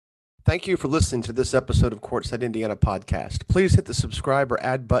Thank you for listening to this episode of Courtside Indiana podcast. Please hit the subscribe or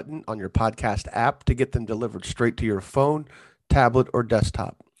add button on your podcast app to get them delivered straight to your phone, tablet, or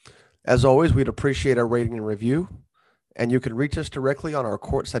desktop. As always, we'd appreciate a rating and review, and you can reach us directly on our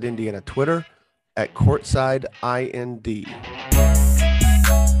Courtside Indiana Twitter at CourtsideIND.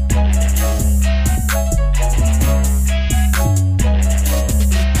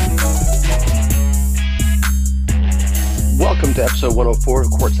 Welcome to episode 104 of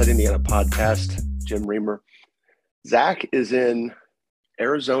Courtside Indiana podcast. Jim Reamer. Zach is in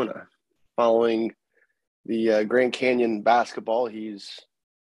Arizona following the Grand Canyon basketball. We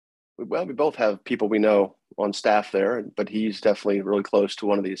both have people we know on staff there, but he's definitely really close to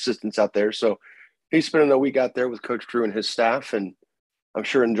one of the assistants out there. So he's spending a week out there with Coach Drew and his staff, and I'm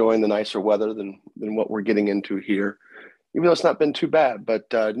sure enjoying the nicer weather than what we're getting into here, even though it's not been too bad. But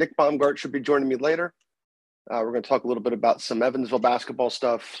Nick Baumgart should be joining me later. We're going to talk a little bit about some Evansville basketball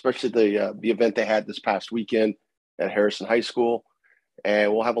stuff, especially the event they had this past weekend at Harrison High School.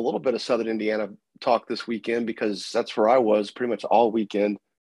 And we'll have a little bit of Southern Indiana talk this weekend because that's where I was pretty much all weekend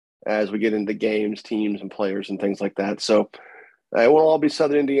as we get into games, teams, and players and things like that. So it won't all be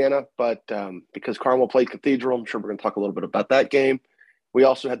Southern Indiana, but because Carmel played Cathedral, I'm sure we're going to talk a little bit about that game. We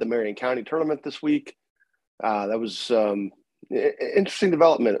also had the Marion County tournament this week. That was interesting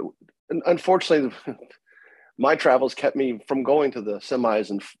development. Unfortunately, my travels kept me from going to the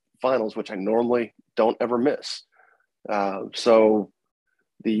semis and finals, which I normally don't ever miss. So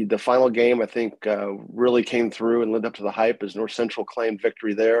the final game, I think, really came through and lived up to the hype as North Central claimed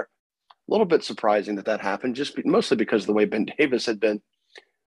victory there. A little bit surprising that happened, mostly because of the way Ben Davis had been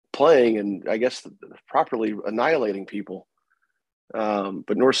playing and I guess properly annihilating people.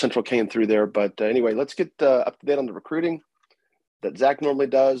 But North Central came through there. But anyway, let's get up to date on the recruiting that Zach normally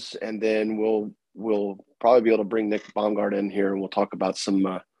does, and then we'll probably be able to bring Nick Baumgart in here, and we'll talk about some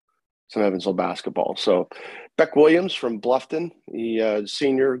Evansville basketball. So Beck Williams from Bluffton, the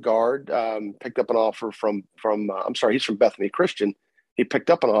senior guard, picked up an offer from he's from Bethany Christian. He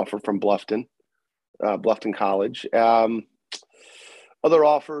picked up an offer from Bluffton College. Other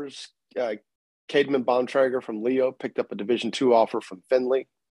offers, Cademan Bontrager from Leo picked up a Division II offer from Findlay.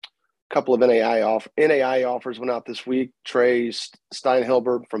 A couple of NAI offers went out this week. Trey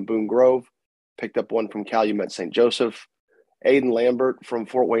Steinhilbert from Boone Grove picked up one from Calumet St. Joseph. Aiden Lambert from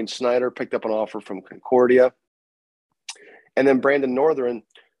Fort Wayne Snyder picked up an offer from Concordia. And then Brandon Northern,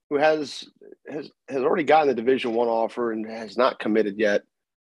 who has already gotten the Division I offer and has not committed yet,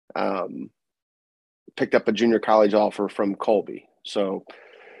 picked up a junior college offer from Colby. So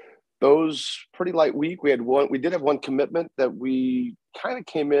those pretty light week. We did have one commitment that we kind of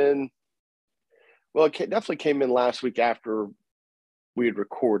came in. Well, it definitely came in last week after we had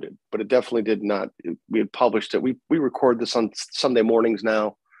recorded, but it definitely did not. We had published it. We record this on Sunday mornings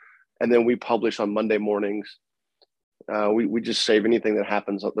now, and then we publish on Monday mornings. We just save anything that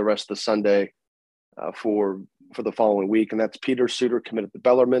happens the rest of the Sunday for the following week, and that's Peter Suter committed to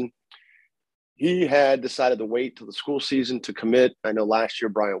Bellarmine. He had decided to wait till the school season to commit. I know last year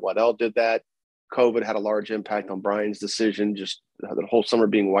Brian Waddell did that. COVID had a large impact on Brian's decision, just the whole summer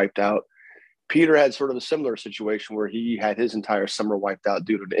being wiped out. Peter had sort of a similar situation where he had his entire summer wiped out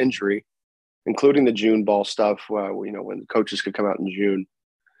due to an injury, including the June ball stuff, when coaches could come out in June.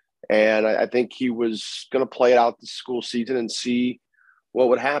 And I think he was going to play it out the school season and see what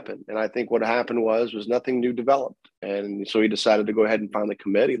would happen. And I think what happened was nothing new developed. And so he decided to go ahead and finally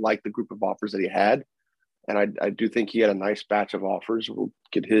commit. He liked the group of offers that he had. And I do think he had a nice batch of offers. We'll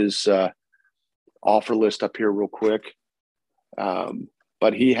get his offer list up here real quick.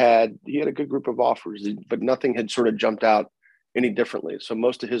 But he had a good group of offers, but nothing had sort of jumped out any differently. So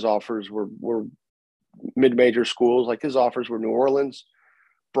most of his offers were mid-major schools. Like his offers were New Orleans,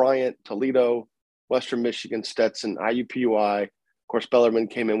 Bryant, Toledo, Western Michigan, Stetson, IUPUI. Of course, Bellarmine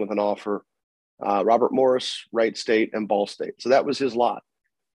came in with an offer. Robert Morris, Wright State, and Ball State. So that was his lot.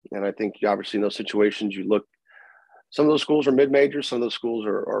 And I think obviously in those situations, you look, some of those schools are mid-majors, some of those schools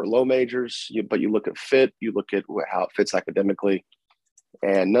are low majors, but you look at fit, you look at how it fits academically.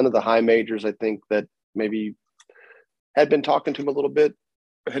 And none of the high majors, I think, that maybe had been talking to him a little bit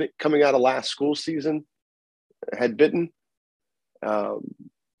coming out of last school season had bitten. I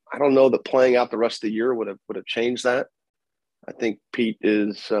don't know that playing out the rest of the year would have changed that. I think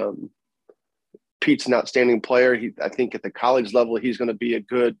Pete's an outstanding player. I think at the college level, he's going to be a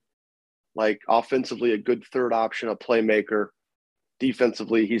good, offensively, a good third option, a playmaker.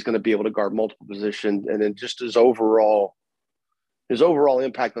 Defensively, he's going to be able to guard multiple positions. And then just his overall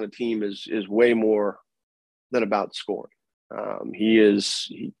impact on the team is way more than about scoring.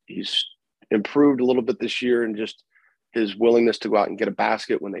 He's improved a little bit this year and just his willingness to go out and get a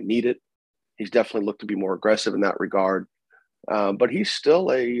basket when they need it. He's definitely looked to be more aggressive in that regard. But he's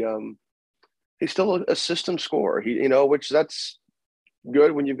still a system scorer. Which that's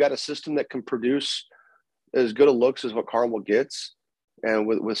good when you've got a system that can produce as good a looks as what Carmel gets. And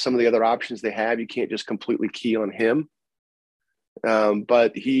with some of the other options they have, you can't just completely key on him.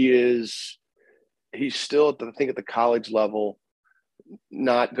 But he's still, I think, at the college level,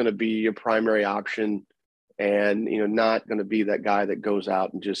 not going to be a primary option, and not going to be that guy that goes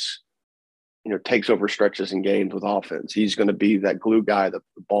out and just takes over stretches and games with offense. He's going to be that glue guy, the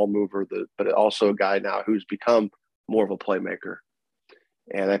ball mover, but also a guy now who's become more of a playmaker.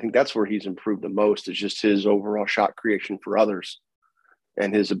 And I think that's where he's improved the most, is just his overall shot creation for others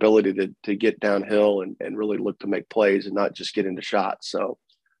and his ability to get downhill and really look to make plays and not just get into shots. So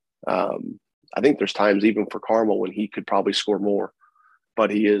I think there's times even for Carmel when he could probably score more, but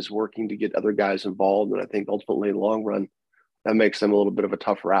he is working to get other guys involved. And I think ultimately in the long run, that makes them a little bit of a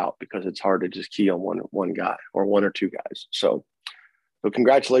tough route because it's hard to just key on one guy or one or two guys. So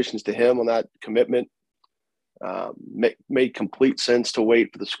congratulations to him on that commitment. Made complete sense to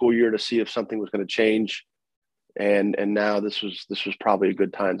wait for the school year to see if something was going to change. And now this was probably a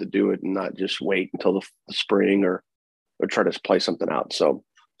good time to do it and not just wait until the spring or try to play something out. So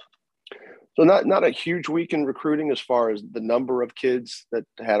not a huge week in recruiting as far as the number of kids that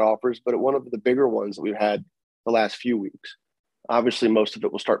had offers, but one of the bigger ones that we've had the last few weeks. Obviously, most of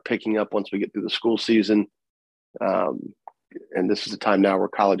it will start picking up once we get through the school season. And this is the time now where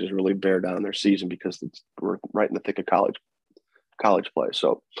colleges really bear down their season because we're right in the thick of college play.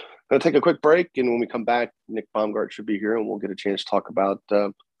 So I'm going to take a quick break. And when we come back, Nick Baumgart should be here and we'll get a chance to talk about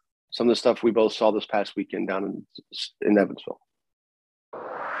some of the stuff we both saw this past weekend down in Evansville.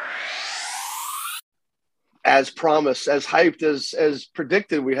 As promised, as hyped, as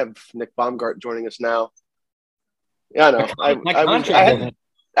predicted, we have Nick Baumgart joining us now. Yeah, I know.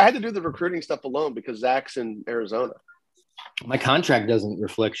 I had to do the recruiting stuff alone because Zach's in Arizona. My contract doesn't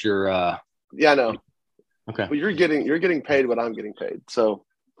reflect your. Yeah, I know. Okay. Well, you're getting paid what I'm getting paid, so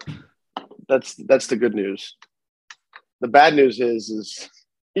that's the good news. The bad news is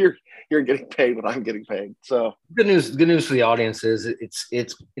you're getting paid what I'm getting paid. So good news for the audience is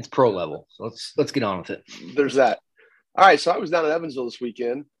it's pro level. So let's get on with it. There's that. All right, so I was down in Evansville this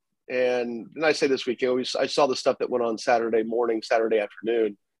weekend. And I say this weekend, I saw the stuff that went on Saturday morning, Saturday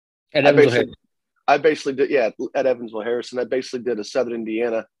afternoon. At Evansville I basically did, at Evansville Harrison. I basically did a Southern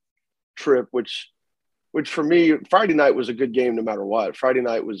Indiana trip, which for me, Friday night was a good game no matter what. Friday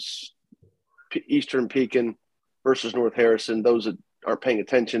night was Eastern Pekin versus North Harrison. Those that are paying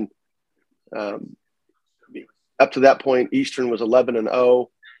attention, up to that point, Eastern was 11-0.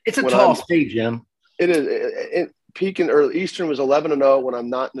 It's a tall stage, Jim. It is. Pekin or Eastern was 11-0 when I'm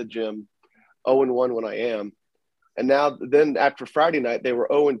not in the gym, 0-1 when I am. And then after Friday night, they were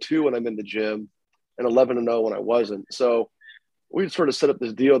 0-2 when I'm in the gym and 11-0 when I wasn't. So we sort of set up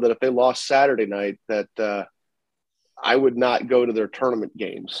this deal that if they lost Saturday night, that I would not go to their tournament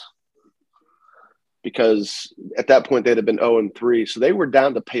games because at that point they'd have been 0-3. So they were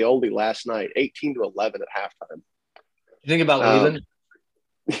down to Paoli last night, 18-11 at halftime. You think about leaving?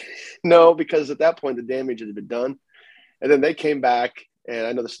 No, because at that point the damage had been done. And then they came back, and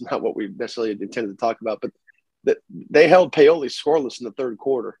I know this is not what we necessarily intended to talk about, but they held Paoli scoreless in the third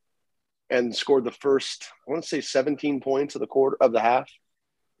quarter and scored the first, I want to say 17 points of the half.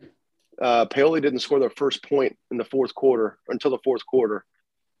 Paoli didn't score their first point in the fourth quarter until the fourth quarter.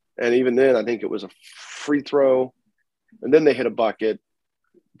 And even then, I think it was a free throw, and then they hit a bucket.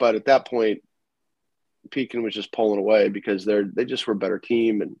 But at that point, Pekin was just pulling away because they just were a better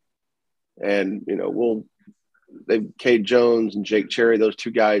team, and Cade Jones and Jake Cherry, those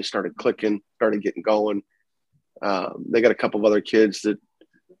two guys started clicking, started getting going. They got a couple of other kids that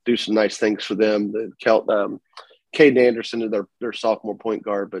do some nice things for them. Caden Anderson is their sophomore point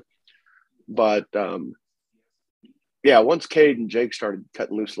guard, but once Cade and Jake started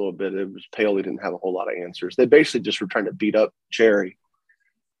cutting loose a little bit, it was Paoli didn't have a whole lot of answers. They basically just were trying to beat up Cherry,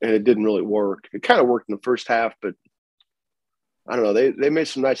 and it didn't really work. It kind of worked in the first half, but I don't know. They made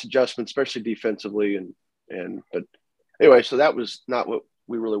some nice adjustments, especially defensively, but anyway, so that was not what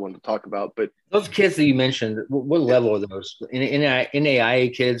we really wanted to talk about. But those kids that you mentioned, what level are those?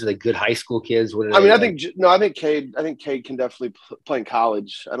 NAIA kids? Are they good high school kids? I think Cade can definitely play in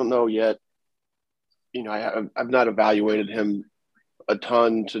college. I don't know yet. I've not evaluated him a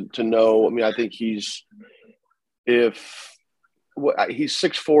ton to know. I mean, I think he's 6'4"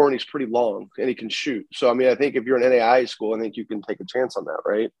 and he's pretty long and he can shoot. So, I mean, I think if you're an NAIA school, I think you can take a chance on that,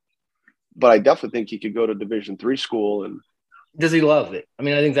 right? But I definitely think he could go to Division III school and Does he love it? I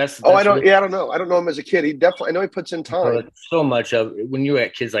mean, I think Oh, I that's don't. really Yeah, I don't know. I don't know him as a kid. He definitely. I know he puts in time, so much of when you're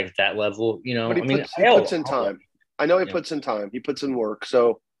at kids like at that level. but he I mean, puts in hell, time. I know he yeah. puts in time. He puts in work.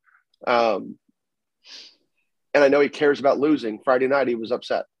 So, um, and I know he cares about losing. Friday night, he was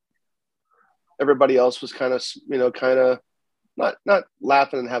upset. Everybody else was kind of, kind of not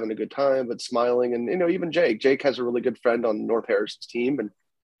laughing and having a good time, but smiling. And even Jake has a really good friend on North Harrison's team, and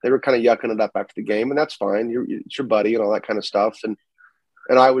they were kind of yucking it up after the game, and that's fine. It's your buddy and all that kind of stuff. And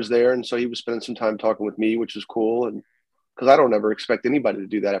I was there, and so he was spending some time talking with me, which was cool. And because I don't ever expect anybody to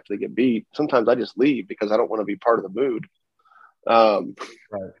do that after they get beat. Sometimes I just leave because I don't want to be part of the mood. Right.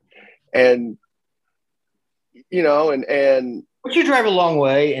 And and But you drive a long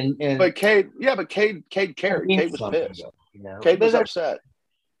way, but Cade cared. Cade was pissed. Cade was upset.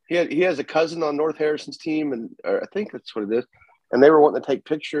 He has a cousin on North Harrison's team, and I think that's what it is. And they were wanting to take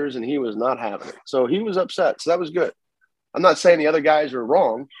pictures, and he was not having it. So he was upset. So that was good. I'm not saying the other guys are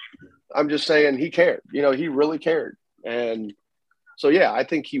wrong. I'm just saying he cared. He really cared. And so, yeah, I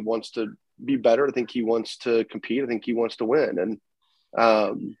think he wants to be better. I think he wants to compete. I think he wants to win.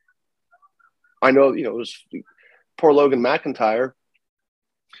 And I know, it was poor Logan McIntyre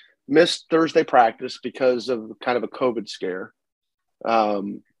missed Thursday practice because of kind of a COVID scare.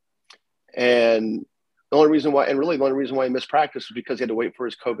 And the only reason why he missed practice was because he had to wait for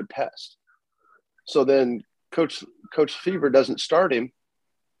his COVID test. So then Coach Fever doesn't start him,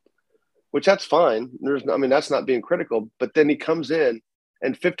 which that's fine. That's not being critical, but then he comes in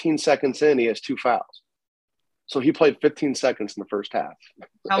and 15 seconds in, he has 2 fouls. So he played 15 seconds in the first half.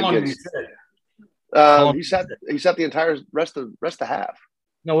 How long did he sit? He sat the entire rest of the half.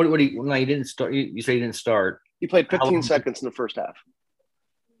 No, he didn't start. You say he didn't start. He played 15 seconds in the first half.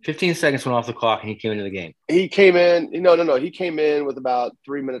 15 seconds went off the clock and he came into the game. He came in. No. He came in with about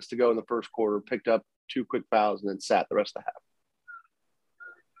 3 minutes to go in the first quarter, picked up 2 quick fouls, and then sat the rest of the half.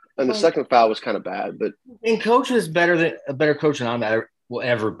 And the second foul was kind of bad, but coach is a better coach than I will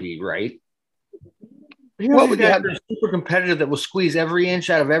ever be, right? Well, you had super competitive that will squeeze every inch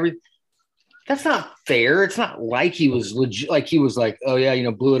out of every. That's not fair. It's not like he was legit. Like he was like, oh yeah,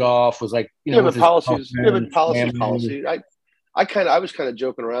 blew it off. Was like, but policies. Policy. I was kind of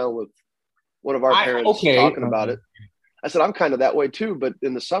joking around with one of our parents talking about it. I said I'm kind of that way too, but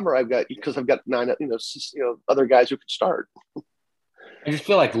in the summer I've got 9, other guys who could start. I just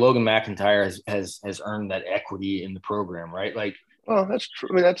feel like Logan McIntyre has earned that equity in the program, right? Like, well, that's true.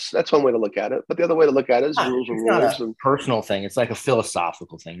 I mean, that's one way to look at it, but the other way to look at it is rules are rules. Not a personal thing. It's like a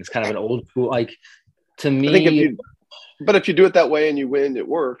philosophical thing. It's kind of an old school. Like to me, I think if you do it that way and you win, it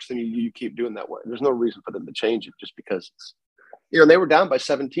works. Then you keep doing that way. There's no reason for them to change it just because it's. They were down by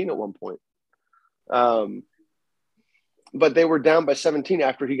 17 at one point. But they were down by 17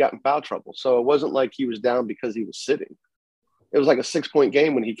 after he got in foul trouble. So it wasn't like he was down because he was sitting. It was like a 6-point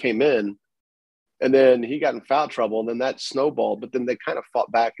game when he came in, and then he got in foul trouble, and then that snowballed. But then they kind of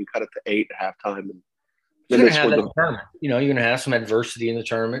fought back and cut it to 8 at halftime. And you're going to have that tournament. You're going to have some adversity in the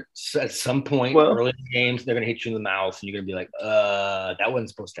tournament. At some point early in the games, they're going to hit you in the mouth, and you're going to be like, that wasn't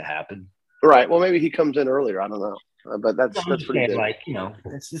supposed to happen. Right. Well, maybe he comes in earlier. I don't know. But that's pretty good. Like,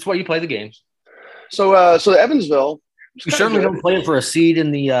 it's why you play the games. So Evansville. You certainly don't play for a seed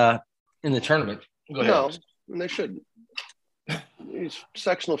in the tournament. Go ahead. No, and they shouldn't. These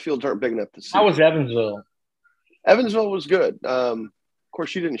sectional fields aren't big enough to see. How was Evansville? Evansville was good. Of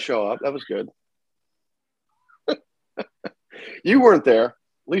course, you didn't show up. That was good. You weren't there. At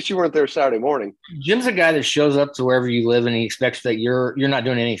least you weren't there Saturday morning. Jim's a guy that shows up to wherever you live, and he expects that you're not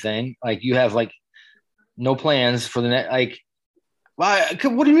doing anything. Like you have like no plans for the next. Like,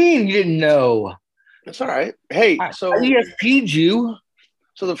 what do you mean you didn't know? That's all right. Hey, so ESP'd you.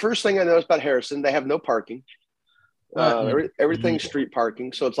 So the first thing I noticed about Harrison, they have no parking. Everything's street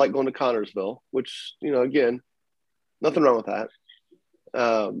parking, so it's like going to Connorsville, which again, nothing wrong with that.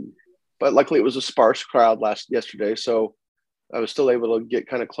 But luckily, it was a sparse crowd yesterday, so I was still able to get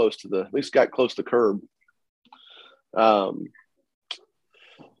kind of close to at least got close to the curb.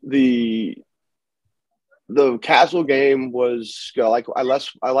 The casual game was good. I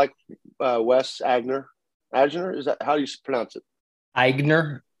like Wes Agner. Agner, is that how you pronounce it?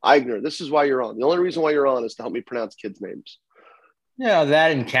 Eigner. This is why you're on. The only reason why you're on is to help me pronounce kids' names. Yeah,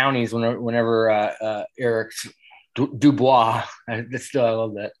 that in counties whenever Eric's Dubois. I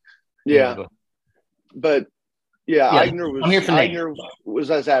love that. Yeah. But Eigner was. I'm here for Eigner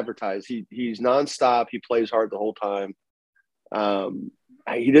was as advertised. He's nonstop. He plays hard the whole time.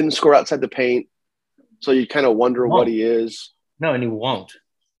 He didn't score outside the paint, so you kind of wonder what he is. No, and he won't.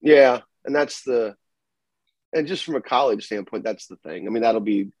 Yeah, and just from a college standpoint, that's the thing. I mean,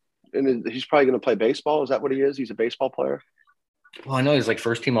 and he's probably going to play baseball. Is that what he is? He's a baseball player. Well, I know he's like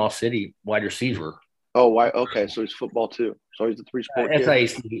first team all city wide receiver. Oh, why? Okay, so he's football too. So he's a three-sport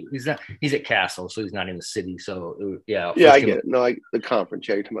kid. He's not. He's at Castle, so he's not in the city. So yeah, Yeah, first I team. get it. No, the conference.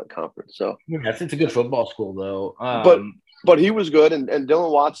 Yeah, you're talking about conference. So Yeah, it's a good football school though. but he was good, and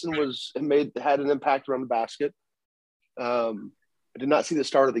Dylan Watson had an impact around the basket. I did not see the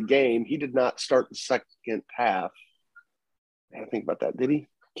start of the game. He did not start the second half. I had to think about that. Did he?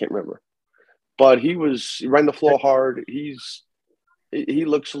 Can't remember. But he ran the floor hard. He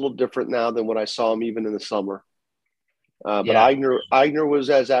looks a little different now than when I saw him even in the summer. But Eigner was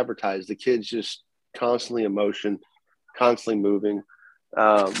as advertised. The kid's just constantly in motion, constantly moving.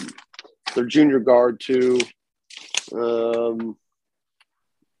 Their junior guard too,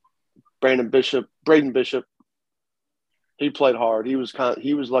 Braden Bishop. He played hard. He was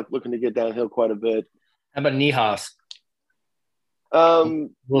like looking to get downhill quite a bit. How about Nihas?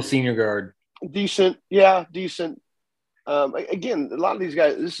 Little senior guard. Decent, yeah, decent. Again, a lot of these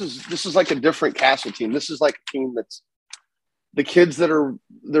guys. This is like a different Castle team. This is like a team that's the kids that are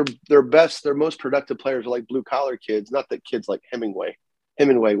their best, their most productive players are like blue collar kids. Not that kids like Hemingway.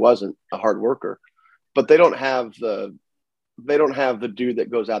 Hemingway wasn't a hard worker, but they don't have the dude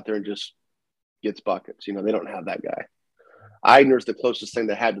that goes out there and just gets buckets. You know, they don't have that guy. Eigner's the closest thing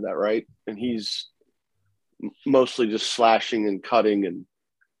they had to that, right? And he's mostly just slashing and cutting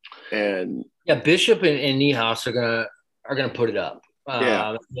and yeah. Bishop and Nihas are gonna put it up.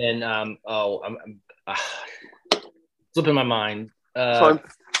 Yeah. And I'm slipping my mind. Another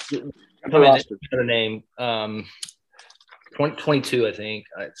name. 22, I think.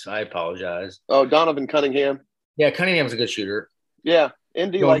 I apologize. Oh, Donovan Cunningham. Yeah, Cunningham's a good shooter. Yeah,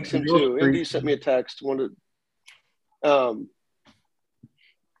 Indy likes him too. Indy sent me a text. Wanted, you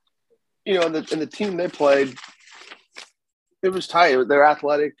know, in the team they played, it was tight. They're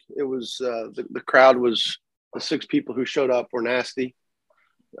athletic. It was the crowd was the 6 people who showed up were nasty.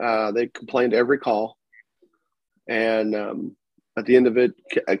 They complained every call, and at the end of it,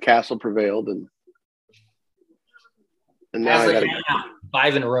 Castle prevailed, and now I got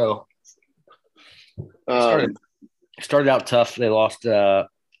 5 in a row. Started out tough. They lost to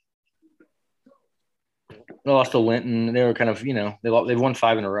Linton. They were kind of, you know, they've won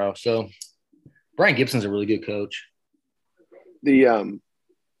 5 in a row. So Brian Gibson's a really good coach. The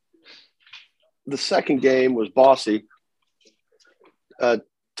second game was bossy.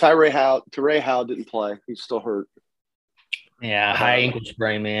 Tyree Howe didn't play. He's still hurt. Yeah, high ankle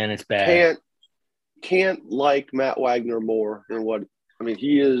sprain, man. It's bad. Can't like Matt Wagner more than what – I mean,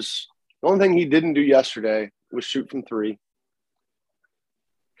 he is – the only thing he didn't do yesterday was shoot from 3.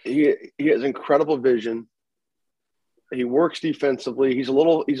 He has incredible vision. He works defensively. He's a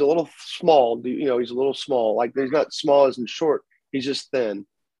little small. You know, he's a little small. Like, he's not small as in short. He's just thin.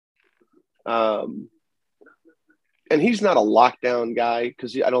 And he's not a lockdown guy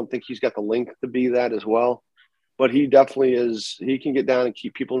because I don't think he's got the length to be that as well. But he definitely is. He can get down and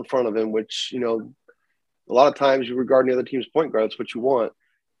keep people in front of him, which, you know, a lot of times you regard the other team's point guard. That's what you want.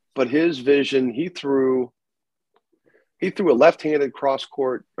 But his vision, he threw a left-handed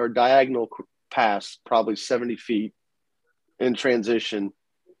cross-court or diagonal pass, probably 70 feet in transition,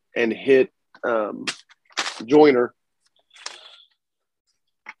 and hit Joyner.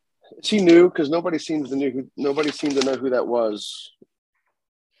 Is he new? Because nobody seemed to know who that was.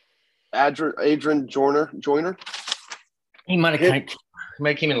 Adrian Joyner. He might have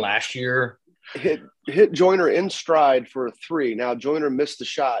came in last year. Hit Joyner in stride for a 3. Now Joyner missed the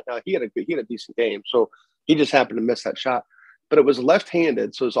shot. Now he had a decent game, so he just happened to miss that shot. But it was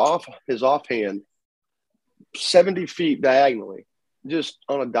left-handed, so his offhand, 70 feet diagonally, just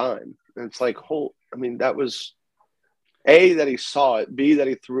on a dime. And it's like, that was A, that he saw it, B, that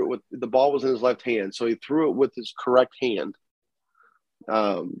he threw it with the ball was in his left hand, so he threw it with his correct hand.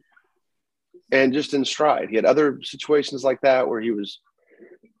 And just in stride. He had other situations like that where he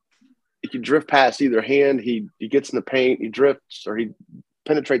could drift past either hand. He gets in the paint, he drifts, or he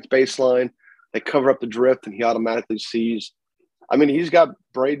penetrates baseline. They cover up the drift, and he automatically sees. I mean, he's got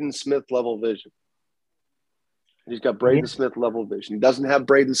Braden Smith level vision. He doesn't have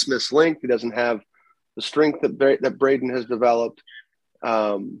Braden Smith's length. He doesn't have the strength that Braden has developed.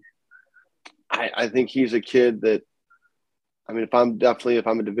 I think he's a kid that. I mean, if I'm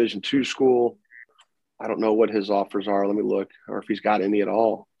a Division II school, I don't know what his offers are. Let me look, or if he's got any at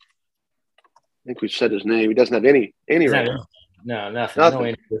all. I think we've said his name. He doesn't have any right now. No, nothing. No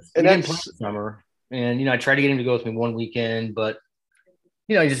interest. And he didn't play this summer. And, you know, I tried to get him to go with me one weekend, but,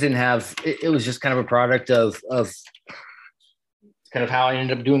 you know, he just didn't have – it was just kind of a product of kind of how I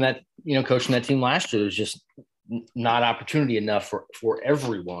ended up doing that, you know, coaching that team last year. It was just not opportunity enough for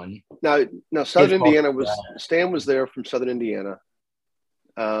everyone. Now Southern Indiana Stan was there from Southern Indiana.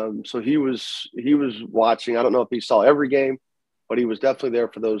 So he was watching. I don't know if he saw every game, but he was definitely there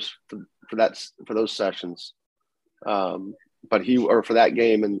for those sessions. But for that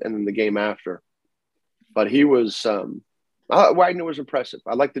game and then the game after. But he was Wagner was impressive.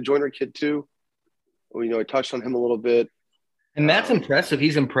 I like the Joyner kid too. I touched on him a little bit. And Matt's impressive.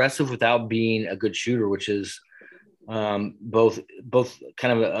 He's impressive without being a good shooter, which is both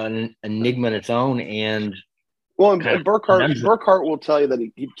kind of an enigma in its own. And Burkhart will tell you that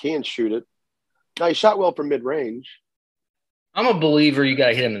he can shoot it. Now he shot well from mid range. I'm a believer. You got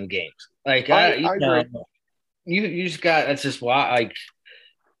to hit him in games. Like I agree. You just got. That's just why. Like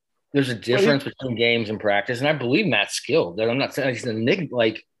there's a difference between games and practice, and I believe Matt's skilled. I'm not saying he's an enigma.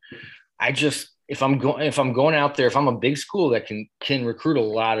 Like if I'm going out there, if I'm a big school that can recruit a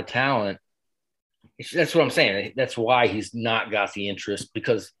lot of talent, that's what I'm saying. That's why he's not got the interest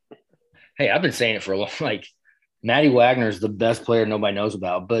because, hey, I've been saying it for a long. Like Matty Wagner is the best player nobody knows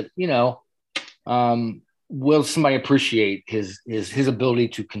about, but will somebody appreciate his ability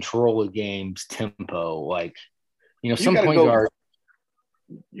to control the game's tempo? Like, some point guard.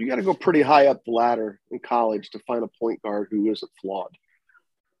 You got to go pretty high up the ladder in college to find a point guard who isn't flawed.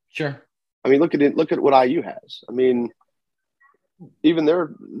 Sure. I mean, look at what IU has. I mean, even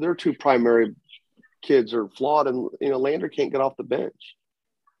their two primary kids are flawed, and Lander can't get off the bench.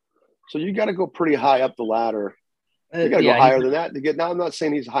 So you got to go pretty high up the ladder. You got to go higher than that to get. Now, I'm not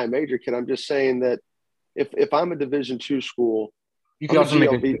saying he's a high major kid. I'm just saying that if I'm a Division II school, if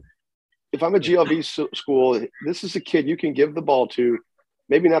I'm a GLV school, this is a kid you can give the ball to.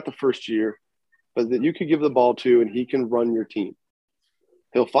 Maybe not the first year, but that you can give the ball to, and he can run your team.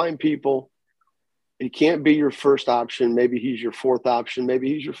 He'll find people. He can't be your first option. Maybe he's your fourth option.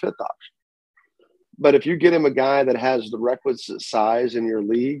 Maybe he's your fifth option. But if you get him a guy that has the requisite size in your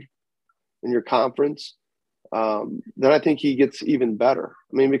league, in your conference, then I think he gets even better.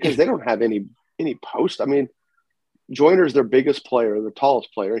 I mean, because they don't have any post. I mean, Joyner's their biggest player, the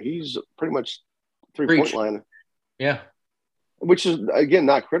tallest player. He's pretty much 3-point line. Yeah. Which is, again,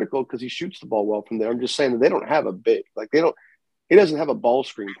 not critical because he shoots the ball well from there. I'm just saying that they don't have a big. Like, he doesn't have a ball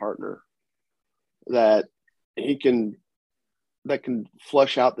screen partner that can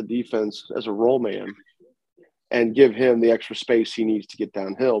flush out the defense as a roll man and give him the extra space he needs to get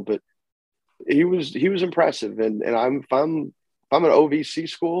downhill. But he was impressive. And if I'm an OVC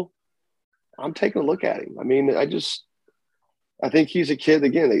school, I'm taking a look at him. I mean, I think he's a kid,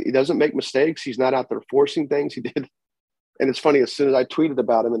 again, he doesn't make mistakes. He's not out there forcing things. He did. And it's funny, as soon as I tweeted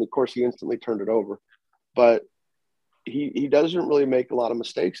about him, and of course he instantly turned it over, but he doesn't really make a lot of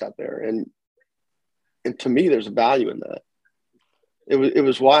mistakes out there. And to me, there's a value in that. It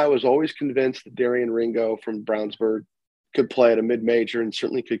was why I was always convinced that Darian Ringo from Brownsburg could play at a mid-major and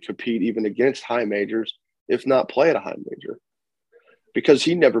certainly could compete even against high majors, if not play at a high major, because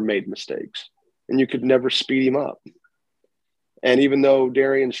he never made mistakes and you could never speed him up. And even though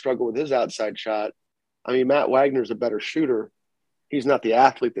Darian struggled with his outside shot, I mean, Matt Wagner's a better shooter. He's not the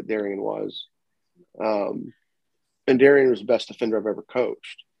athlete that Darian was. And Darian was the best defender I've ever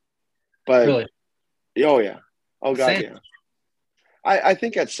coached. But really? Oh yeah. Oh God, yeah. I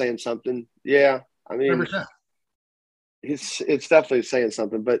think that's saying something. Yeah. I mean 100%. It's definitely saying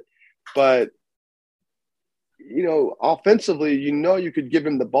something, but offensively, you could give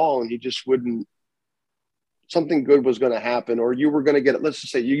him the ball and he just wouldn't. Something good was going to happen, or you were going to get it. Let's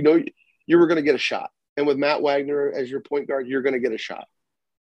just say you were going to get a shot. And with Matt Wagner as your point guard, you're going to get a shot.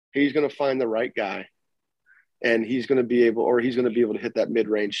 He's going to find the right guy, and he's going to be able to hit that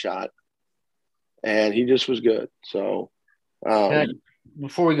mid-range shot. And he just was good. So,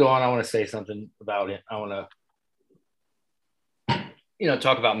 before we go on, I want to say something about it. I want to,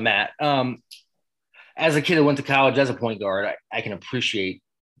 talk about Matt. As a kid who went to college as a point guard, I can appreciate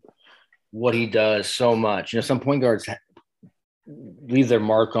what he does so much. Some point guards leave their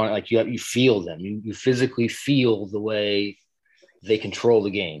mark on it. Like you feel them. You physically feel the way they control the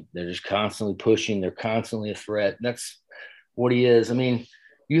game. They're just constantly pushing. They're constantly a threat. That's what he is. I mean,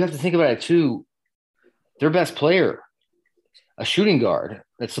 you have to think about it too. Their best player, a shooting guard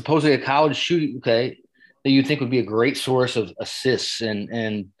that's supposedly a college shooting, that you think would be a great source of assists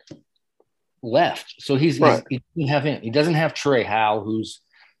and left. So he doesn't have Trey Howell, who's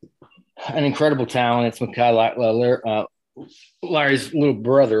an incredible talent. It's Makai Larry's little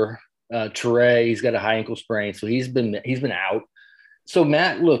brother, Trey. He's got a high ankle sprain, so he's been out. So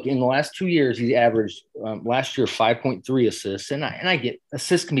Matt, look, in the last 2 years, he's averaged last year 5.3 assists, and I get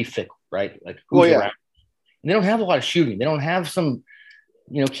assists can be fickle, right? Like who's around. And they don't have a lot of shooting. They don't have some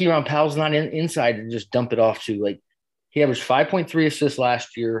Kieran Powell's not inside to just dump it off to. Like, he averaged 5.3 assists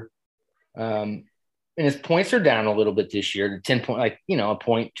last year. And his points are down a little bit this year to 10 point, a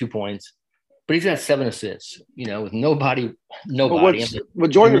point, 2 points, but he's got 7 assists, with nobody. But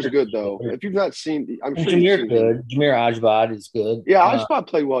Joyner's good though. If you've not seen, I'm sure you've seen good. Jameer Ajbad is good. Yeah, Ajbad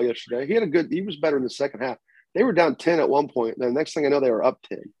played well yesterday. He was better in the second half. They were down 10 at one point. And the next thing I know, they were up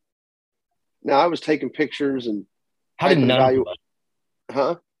 10. Now I was taking pictures and how did none play?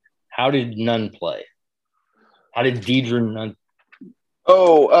 Huh? How did none play? How did Deidre Nunn?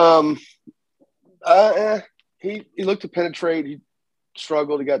 Oh, he looked to penetrate. He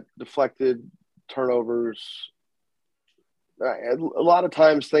struggled. He got deflected, turnovers. A lot of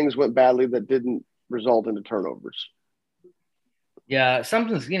times things went badly that didn't result into turnovers. Yeah,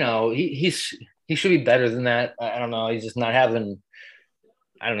 something's, he should be better than that. I don't know. He's just not having,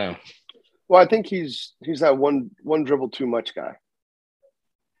 I don't know. Well, I think he's that one dribble too much guy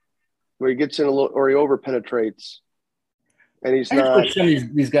where he gets in a little, or he over penetrates. And he's not. I wish some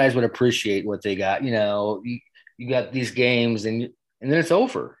of these guys would appreciate what they got. You got these games, and then it's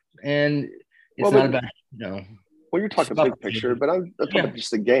over, and it's not about Well, you're talking big picture, but I'm talking about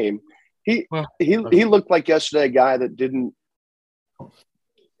just the game. He looked like yesterday a guy that didn't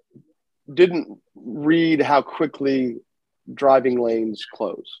read how quickly driving lanes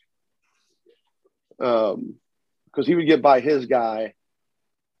close, because he would get by his guy.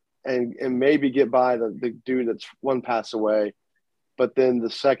 And maybe get by the dude that's one pass away, but then the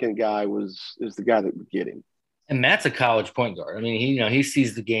second guy is the guy that would get him. And Matt's a college point guard. I mean, he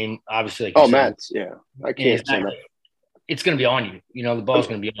sees the game obviously. Matt's I can't say that. It's going to be on you. The ball's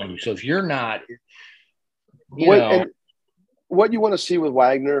going to be on you. So if you're not, what you want to see with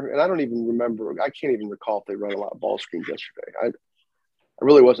Wagner, and I don't even remember. I can't even recall if they run a lot of ball screens yesterday. I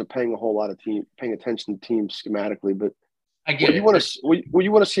really wasn't paying a whole lot of paying attention to teams schematically, but. I get it. What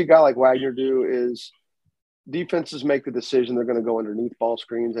you want to see a guy like Wagner do is defenses make the decision they're going to go underneath ball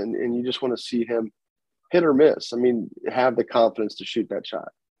screens, and you just want to see him hit or miss. I mean, have the confidence to shoot that shot,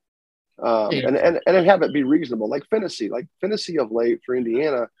 and have it be reasonable. Like Finney of late for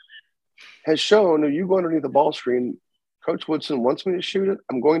Indiana has shown that you go underneath the ball screen. Coach Woodson wants me to shoot it.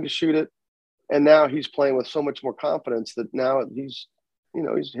 I'm going to shoot it, and now he's playing with so much more confidence that now he's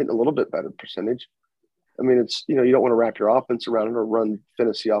hitting a little bit better percentage. I mean, it's, you don't want to wrap your offense around it or run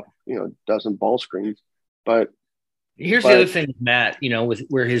Finney off, a dozen ball screens. But here's the other thing with Matt, with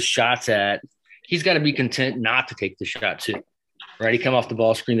where his shot's at, he's got to be content not to take the shot too, right? He come off the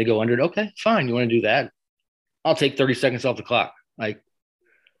ball screen, they go under it. Okay, fine. You want to do that? I'll take 30 seconds off the clock. Like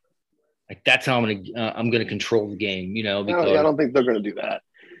that's how I'm going to control the game, because I don't think they're going to do that.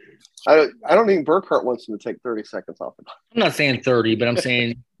 I don't think Burkhart wants him to take 30 seconds off the clock. I'm not saying 30, but I'm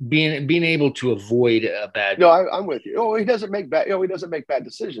saying being able to avoid a bad. No, I'm with you. Oh, he doesn't make bad. He doesn't make bad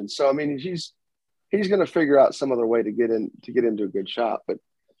decisions. So I mean, he's going to figure out some other way to get into a good shot. But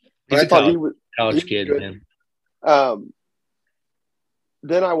I thought he was college kid, man.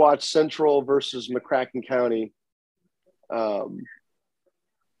 Then I watched Central versus McCracken County.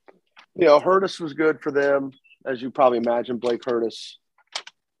 Hurtis was good for them, as you probably imagine. Blake Hurtis.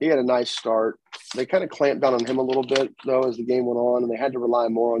 He had a nice start. They kind of clamped down on him a little bit, though, as the game went on, and they had to rely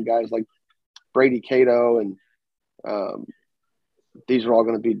more on guys like Brady Cato, and these are all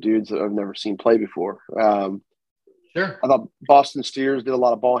going to be dudes that I've never seen play before. Sure. I thought Boston Steers did a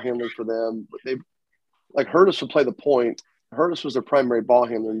lot of ball handling for them. But Hurtis would play the point. Hurtis was their primary ball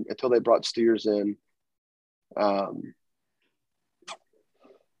handler until they brought Steers in.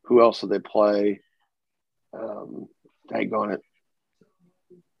 Who else did they play? Daggone it.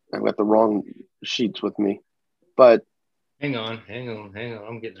 I've got the wrong sheets with me, but hang on.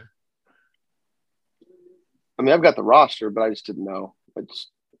 I'm getting there. I mean, I've got the roster, but I just didn't know.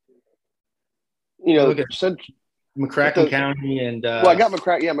 It's McCracken County and I got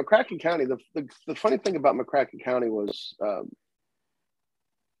McCracken. Yeah, McCracken County. The funny thing about McCracken County was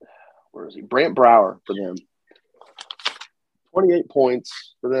where is he? Brant Brower for them. 28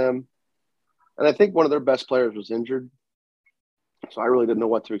 points for them, and I think one of their best players was injured. So I really didn't know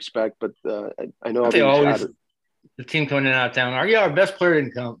what to expect, but I know the team coming in out of town. Our best player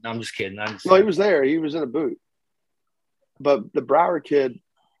didn't come. No, I'm just kidding. No, he was there. He was in a boot. But the Brower kid,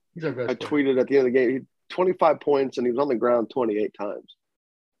 he's our best I tweeted at the end of the game, he had 25 points, and he was on the ground 28 times.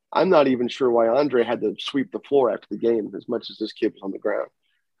 I'm not even sure why Andre had to sweep the floor after the game as much as this kid was on the ground.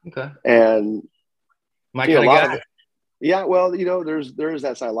 Okay. And my kind of guy. Yeah, well, there is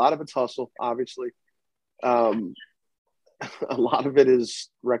that side. A lot of it's hustle, obviously. A lot of it is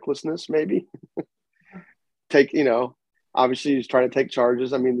recklessness, maybe. Obviously, he's trying to take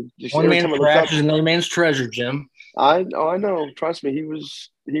charges. I mean, just One every man's time I looked trash up, is another man's treasure, Jim. I know. Trust me, he was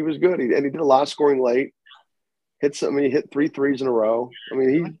good, and he did a lot of scoring late. He hit 3 threes in a row. I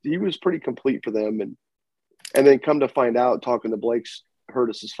mean, he was pretty complete for them, and then come to find out, talking to Blake's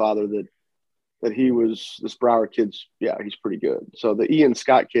Hurtis's father, that he was this Brower kid's. Yeah, he's pretty good. So the Ian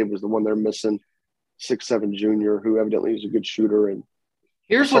Scott kid was the one they're missing, 6'7" junior, who evidently is a good shooter. And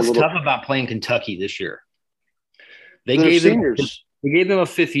Here's what's tough about playing Kentucky this year. They they're gave seniors. They gave them a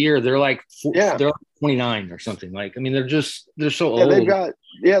fifth year. They're like they're like 29 or something. Like, I mean, they're so old. They've got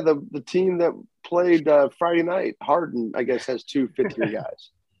the team that played Friday night, Hardin, I guess, has 2 fifth-year guys.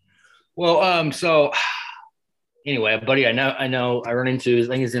 Well, so anyway, a buddy I run into, I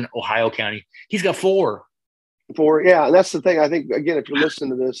think he's in Ohio County. He's got 4. And that's the thing. I think, again, if you're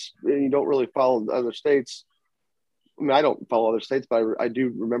listening to this and you don't really follow other states, I mean, I don't follow other states, but I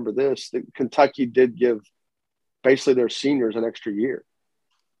do remember this, that Kentucky did give basically their seniors an extra year.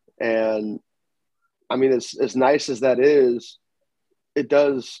 And I mean, as nice as that is, it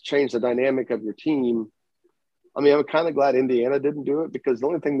does change the dynamic of your team. I mean, I'm kind of glad Indiana didn't do it, because the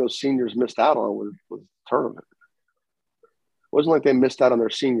only thing those seniors missed out on was tournament. It wasn't like they missed out on their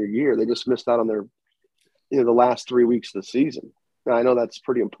senior year. They just missed out on their, the last 3 weeks of the season. Now, I know that's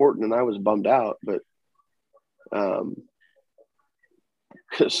pretty important, and I was bummed out, but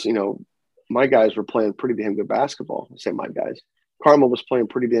because, my guys were playing pretty damn good basketball. I say my guys. Carmel was playing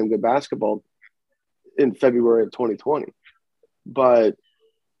pretty damn good basketball in February of 2020. But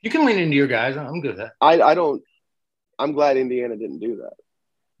you can lean into your guys. I'm good with that. I'm glad Indiana didn't do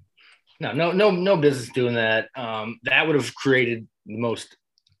that. No business doing that. That would have created the most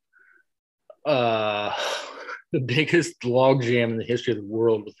the biggest logjam in the history of the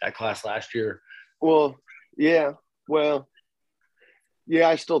world with that class last year. Well, yeah.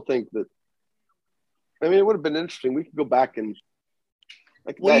 I still think that. I mean, it would have been interesting. We could go back and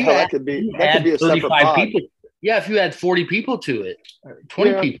that could be a separate pod. People. Yeah, if you add 40 people to it,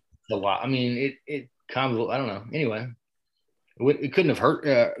 20 people, a lot. I mean, it kind of, I don't know. Anyway, it couldn't have hurt.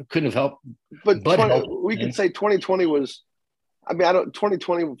 Couldn't have helped. But we could say 2020 was. I mean,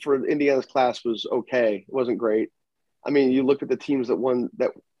 2020 for Indiana's class was okay. It wasn't great. I mean, you look at the teams that won that.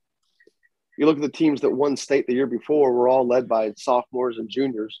 You look at the teams that won state the year before were all led by sophomores and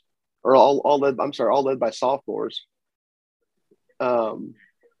juniors, or all led by sophomores.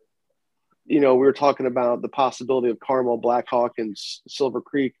 We were talking about the possibility of Carmel, Blackhawk, and Silver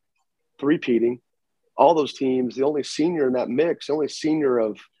Creek three-peating. All those teams, the only senior in that mix, the only senior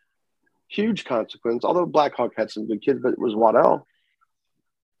of huge consequence, although Blackhawk had some good kids, but it was Waddell.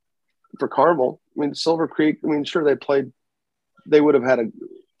 For Carmel, I mean, Silver Creek, I mean, sure, they would have had a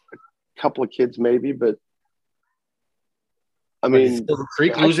couple of kids maybe, but I mean, Silver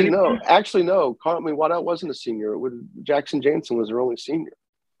Creek no. I mean, Waddell wasn't a senior. Jackson Jansen was their only senior.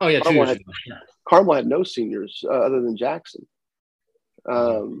 Oh yeah, Carmel had no seniors other than Jackson,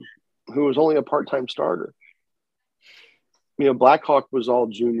 who was only a part-time starter. Blackhawk was all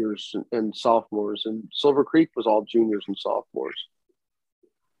juniors and sophomores, and Silver Creek was all juniors and sophomores.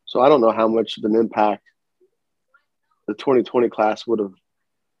 So I don't know how much of an impact the 2020 class would have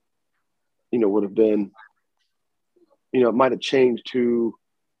been. It might have changed who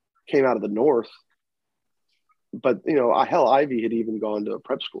came out of the North. But, hell, Ivy had even gone to a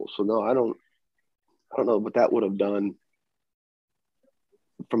prep school. So, no, I don't know what that would have done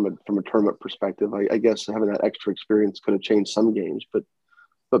from a tournament perspective. I guess having that extra experience could have changed some games.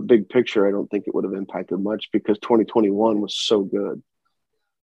 But big picture, I don't think it would have impacted much, because 2021 was so good.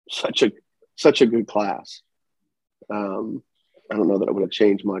 Such a good class. I don't know that it would have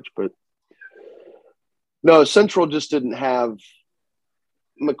changed much. But, no, Central just didn't have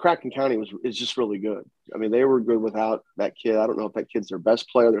 – McCracken County is just really good. I mean, they were good without that kid. I don't know if that kid's their best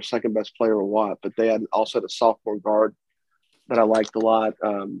player, their second best player, or what, but they also had a sophomore guard that I liked a lot,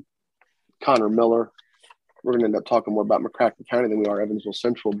 Connor Miller. We're going to end up talking more about McCracken County than we are Evansville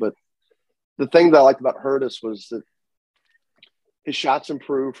Central. But the thing that I liked about Hurtis was that his shots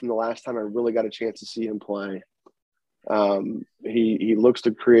improved from the last time I really got a chance to see him play. He looks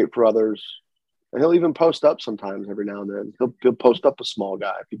to create for others. And he'll even post up sometimes every now and then. He'll post up a small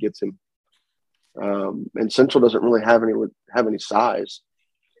guy if he gets him. And Central doesn't really have any size,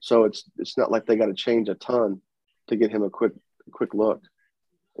 so it's not like they got to change a ton to get him a quick look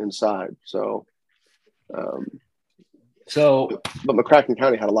inside. So, but McCracken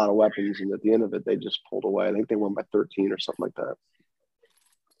County had a lot of weapons, and at the end of it, they just pulled away. I think they won by 13 or something like that.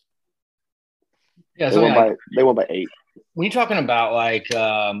 Yeah, they won by 8. When you're talking about like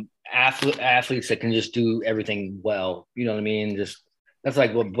athletes that can just do everything well, you know what I mean? That's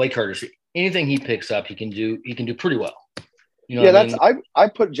like what Blake Hurtis. Anything he picks up, he can do pretty well. You know Yeah, what I that's mean? I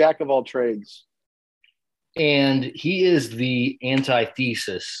put jack of all trades. And he is the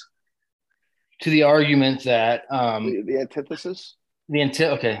antithesis to the argument that The antithesis.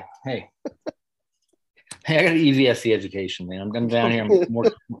 okay, hey, I got an EVSC education, man. I'm down here. I'm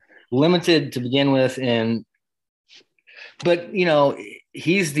more limited to begin with, but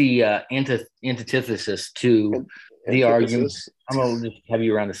he's the antithesis to the argument. Antithesis. I'm gonna just have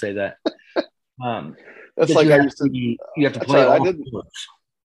you around to say that. That's That like I used to. you have to That's play right. all sports.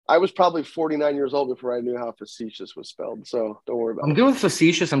 I was probably 49 years old before I knew how facetious was spelled. So don't worry about I'm it. good with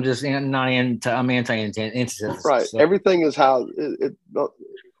facetious. I'm just not I'm anti-antithesis. Right. So. Everything is how it.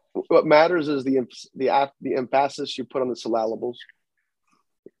 What matters is the emphasis you put on the syllables.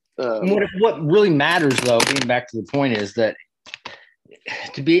 What really matters, though, getting back to the point, is that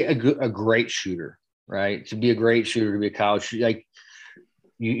to be a great shooter, right? To be a great shooter, to be a college shooter, like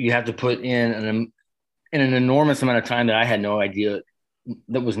you have to put in an enormous amount of time that I had no idea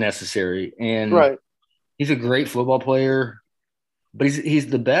that was necessary. And right. He's a great football player, but he's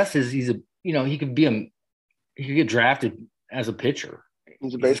the best. He could get drafted as a pitcher.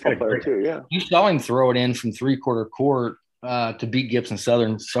 He's a baseball player too. Yeah. You saw him throw it in from 3/4 court to beat Gibson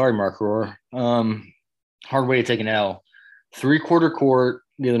Southern. Sorry, Mark Rohr. Hard way to take an L. 3/4 court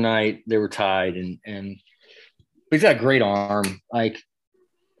the other night. They were tied, and he's got a great arm.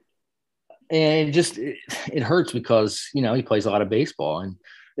 And it hurts because he plays a lot of baseball and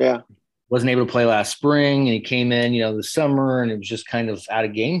wasn't able to play last spring, and he came in this summer and it was just kind of out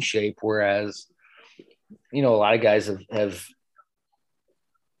of game shape. Whereas a lot of guys have.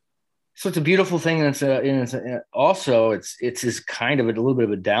 So it's a beautiful thing, and it's his kind of a little bit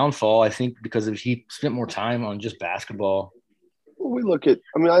of a downfall, I think, because if he spent more time on just basketball. Well, I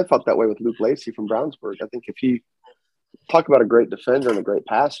thought that way with Luke Lacey from Brownsburg. I think if he talk about a great defender and a great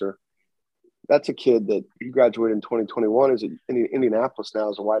passer, that's a kid that he graduated in 2021 is in Indianapolis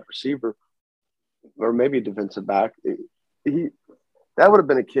now as a wide receiver or maybe a defensive back. That would have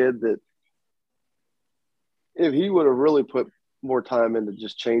been a kid that if he would have really put more time into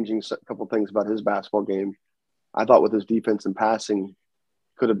just changing a couple things about his basketball game, I thought with his defense and passing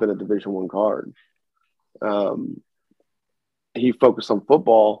could have been a Division I guard. He focused on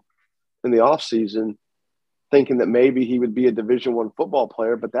football in the offseason, thinking that maybe he would be a Division I football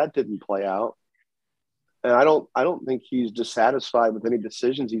player, but that didn't play out. And I don't think he's dissatisfied with any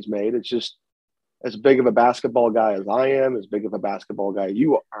decisions he's made. It's just as big of a basketball guy as I am, as big of a basketball guy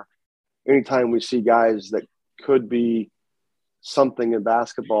you are. Anytime we see guys that could be something in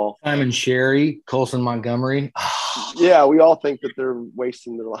basketball. Simon Sherry, Colson Montgomery. Yeah, we all think that they're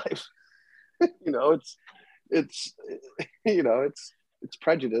wasting their life. It's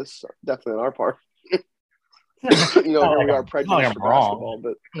prejudice, definitely on our part. Here we are prejudiced for basketball,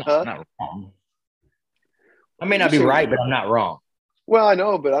 but not wrong. I may not be right, but I'm not wrong. Well, I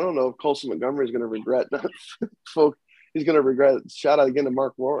know, but I don't know if Colson Montgomery is going to regret. He's going to regret. Shout out again to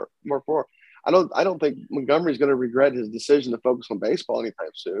Mark Rohr. I don't think Montgomery's going to regret his decision to focus on baseball anytime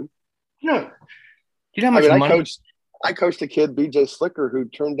soon. No. You know how much money? I coached a kid, BJ Slicker, who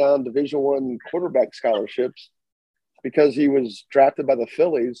turned down Division I quarterback scholarships because he was drafted by the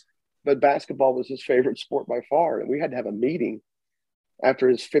Phillies, but basketball was his favorite sport by far. And we had to have a meeting after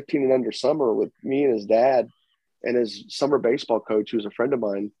his 15 and under summer with me and his dad and his summer baseball coach, who was a friend of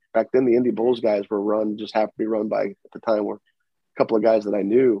mine. Back then, the Indy Bulls guys happened to be run by, at the time, were a couple of guys that I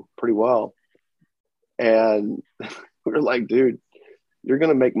knew pretty well. And we were like, dude, you're going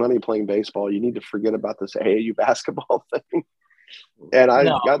to make money playing baseball. You need to forget about this AAU basketball thing. And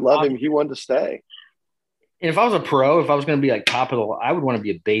God love him. He wanted to stay. And if I was a pro, if I was going to be like top of the, I would want to be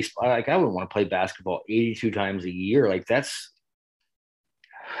a baseball. I would want to play basketball 82 times a year. Like that's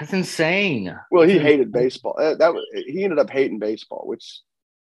insane. Well, he hated baseball. He ended up hating baseball, which.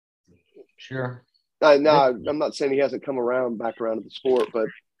 Sure. I'm not saying he hasn't come back around to the sport, but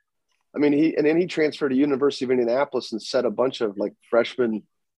I mean, he transferred to University of Indianapolis and set a bunch of like freshman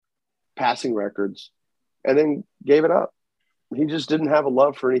passing records and then gave it up. He just didn't have a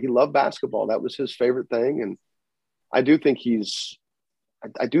love for it. He loved basketball. That was his favorite thing. And I do think he's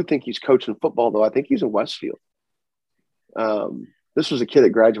coaching football though. I think he's in Westfield. This was a kid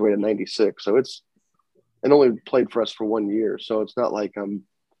that graduated in 96. So and only played for us for 1 year. So it's not like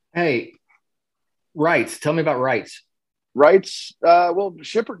hey, Wrights. Tell me about Wrights. Wrights. Well,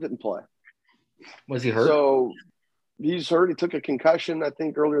 Shippert didn't play. Was he hurt? So he's hurt. He took a concussion, I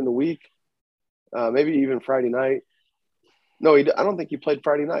think, earlier in the week, maybe even Friday night. No, I don't think he played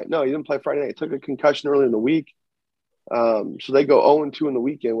Friday night. No, he didn't play Friday night. He took a concussion early in the week. So they go 0-2 in the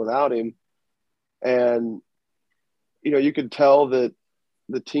weekend without him. And, you could tell that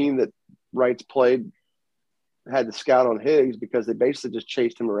the team that Wrights played had to scout on Higgs because they basically just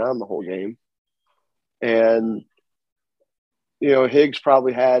chased him around the whole game. And, Higgs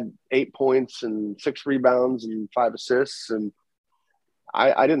probably had 8 points and 6 rebounds and 5 assists. And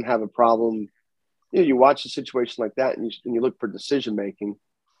I didn't have a problem. You watch a situation like that and you look for decision making.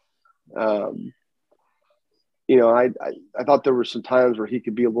 I thought there were some times where he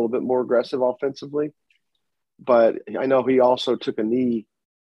could be a little bit more aggressive offensively, but I know he also took a knee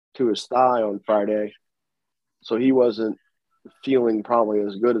to his thigh on Friday, so he wasn't feeling probably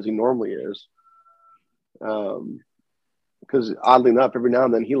as good as he normally is. Because oddly enough, every now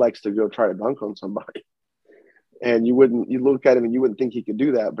and then he likes to go try to dunk on somebody, and you look at him and you wouldn't think he could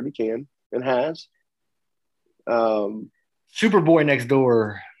do that, but he can and has. Superboy next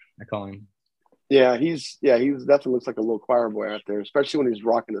door, I call him. Yeah, he's definitely looks like a little choir boy out there, especially when he's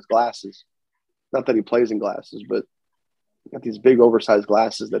rocking his glasses. Not that he plays in glasses, but got these big oversized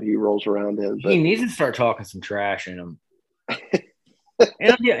glasses that he rolls around in. But he needs to start talking some trash in him.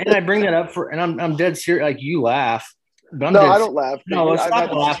 and I bring that up I'm dead serious. Like, you laugh, but I don't laugh. No, let's I've stop had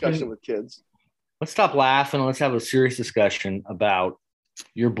this laughing. discussion with kids. Let's stop laughing. Let's have a serious discussion about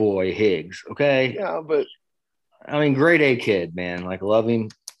your boy Higgs. Okay. Yeah, but I mean, grade A kid, man. Like, love him.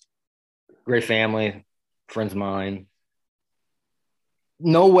 Great family, friends of mine.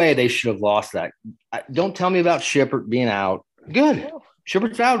 No way they should have lost that. Don't tell me about Shippert being out. Good.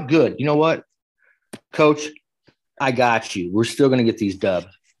 Shippert's out. Good. You know what, Coach? I got you. We're still going to get these dubs.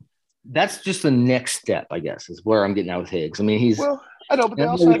 That's just the next step, I guess, is where I'm getting out with Higgs. I mean, he's. Well, I know, but they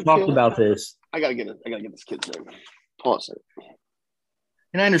also we talked about this. I gotta get this kid's name. Hold on a second.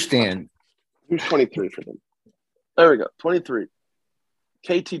 And I understand. Who's 23 for them? There we go. 23.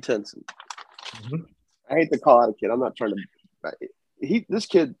 KT Tenson. Mm-hmm. I hate to call out a kid. I'm not trying to.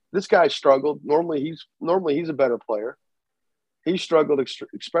 This guy struggled. Normally he's a better player. He struggled,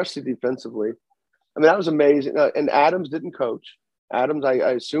 especially defensively. I mean, that was amazing. And Adams didn't coach. Adams, I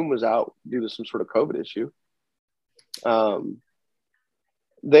assume, was out due to some sort of COVID issue.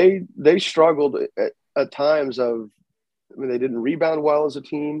 They struggled at times. They didn't rebound well as a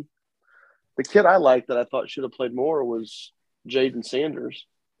team. The kid I liked that I thought should have played more was Jaden Sanders.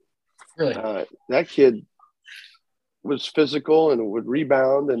 Really? That kid was physical and would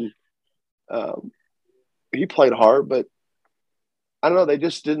rebound, and he played hard, but I don't know. They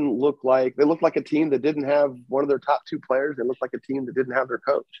just didn't look like – they looked like a team that didn't have one of their top 2 players. They looked like a team that didn't have their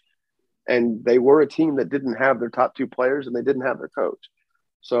coach. And they were a team that didn't have their top 2 players, and they didn't have their coach.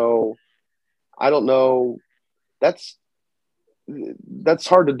 So I don't know. That's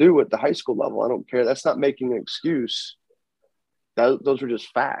hard to do at the high school level. I don't care. That's not making an excuse. Those are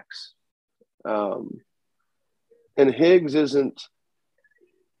just facts. And Higgs isn't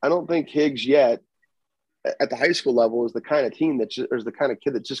 – I don't think Higgs yet at the high school level is the kind of team or the kind of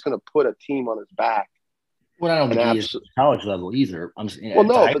kid that's just going to put a team on his back. Well, I don't think he is at college level either.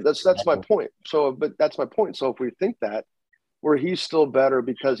 But that's my point. But that's my point. So if we think that, where he's still better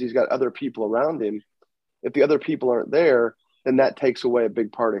because he's got other people around him, if the other people aren't there, then that takes away a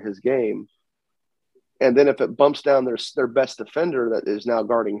big part of his game. And then if it bumps down their best defender that is now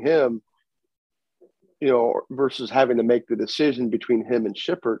guarding him, versus having to make the decision between him and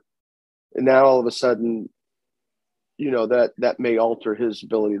Shippert, and now all of a sudden, that may alter his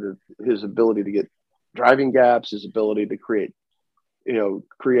ability to get driving gaps, his ability to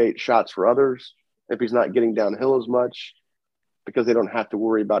create shots for others if he's not getting downhill as much, because they don't have to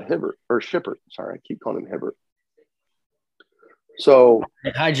worry about Shippert. Sorry, I keep calling him Hibbert. So,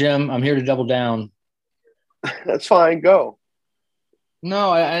 hi Jim, I'm here to double down. That's fine. Go.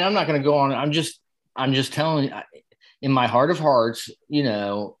 No, I'm not going to go on. I'm just telling you, in my heart of hearts,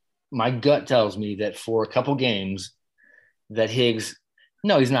 my gut tells me that for a couple games that Higgs,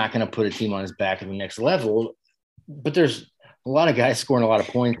 no, he's not going to put a team on his back at the next level. But there's a lot of guys scoring a lot of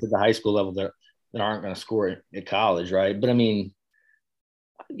points at the high school level that aren't going to score at college, right? But I mean,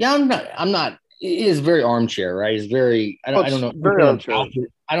 yeah, I'm not. It is very armchair, right? It's very. I don't know. Very armchair.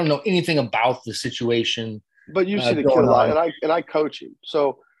 I don't know anything about the situation. But you see the kid a lot, and I coach him.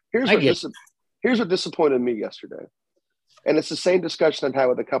 So here's what disappointed me yesterday, and it's the same discussion I've had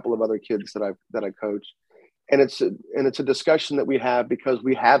with a couple of other kids that I coach, and it's a discussion that we have because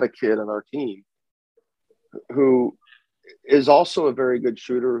we have a kid on our team who is also a very good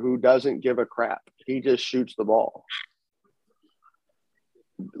shooter who doesn't give a crap. He just shoots the ball.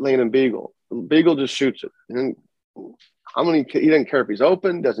 Landon Beagle. Beagle just shoots it. And he doesn't care if he's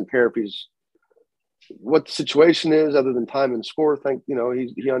open, doesn't care if he's what the situation is other than time and score.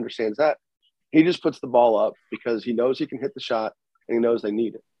 He understands that. He just puts the ball up because he knows he can hit the shot and he knows they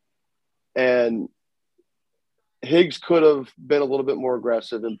need it. And Higgs could have been a little bit more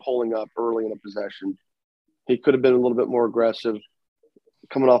aggressive in pulling up early in a possession He could have been a little bit more aggressive,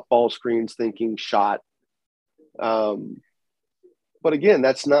 coming off ball screens, thinking shot. But again,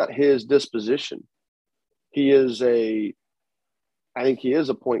 that's not his disposition. I think he is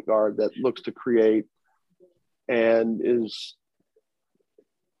a point guard that looks to create and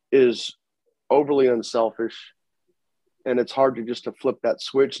is overly unselfish. And it's hard to flip that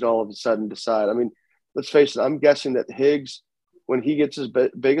switch and all of a sudden decide. I mean, let's face it, I'm guessing that Higgs, when he gets his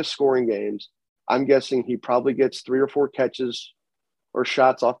biggest scoring games, I'm guessing he probably gets 3 or 4 catches or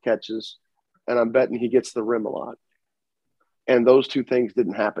shots off catches, and I'm betting he gets the rim a lot. And those two things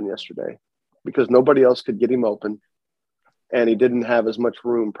didn't happen yesterday because nobody else could get him open, and he didn't have as much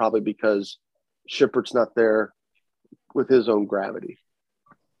room probably because Shippert's not there with his own gravity.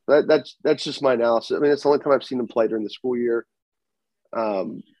 That's just my analysis. I mean, it's the only time I've seen him play during the school year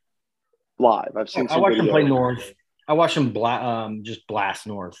live. I've seen. I watched him play North. I watched him just blast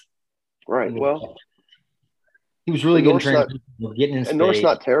North. Right. Well, he was really good in transition, getting in space. And North's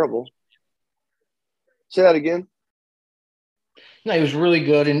not terrible. Say that again. No, he was really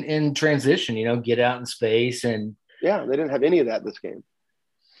good in transition. Get out in space and. Yeah, they didn't have any of that this game.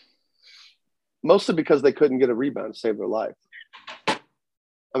 Mostly because they couldn't get a rebound to save their life.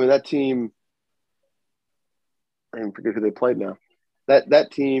 I mean, that team, I forget who they played now.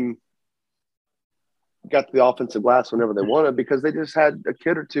 That team got to the offensive glass whenever they wanted because they just had a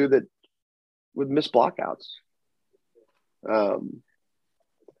kid or two that would miss blockouts. So,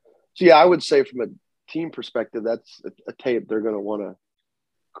 yeah, I would say from a team perspective, that's a tape they're going to want to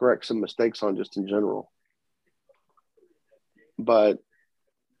correct some mistakes on just in general. But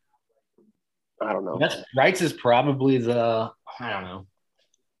I don't know. Wrights is probably I don't know.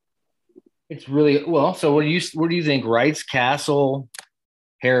 It's really well. So what do you think? Wrights, Castle,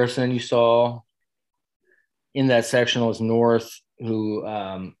 Harrison, you saw in that section was North, who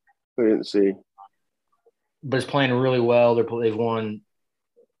we didn't see, but is playing really well. They've won.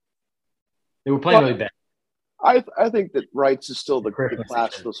 They were playing really bad. I think that Wrights is still the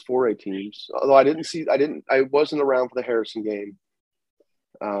class of those 4A teams. Although I wasn't around for the Harrison game.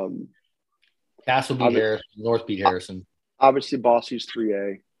 Castle beat Harrison. North beat Harrison. Obviously, Bossy's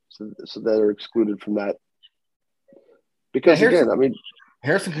 3A. So they're excluded from that. Because, again, I mean –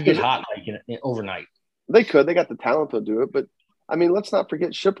 Harrison could get hot overnight. They could. They got the talent to do it. But, I mean, let's not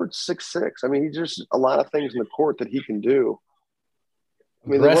forget Shippert's 6'6". I mean, he's just a lot of things in the court that he can do. I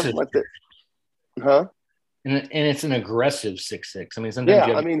mean, there wasn't like that – huh? And it's an aggressive 6'6". I mean, sometimes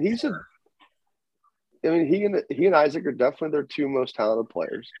he and Isaac are definitely their two most talented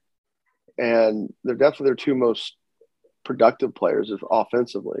players. And they're definitely their two most productive players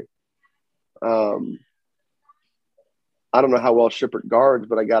offensively. I don't know how well Shippert guards,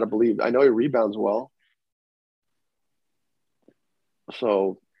 but I got to believe – I know he rebounds well.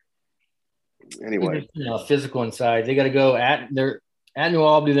 So, anyway. Physical inside. They got to go at New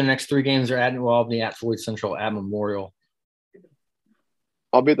Albany. Their next 3 games are at New Albany, at Floyd Central, at Memorial.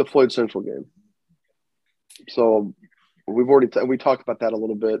 I'll be at the Floyd Central game. So, we talked about that a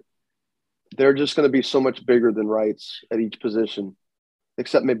little bit. They're just going to be so much bigger than Wrights at each position,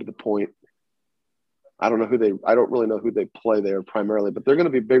 except maybe the point. I don't really know who they play there primarily, but they're going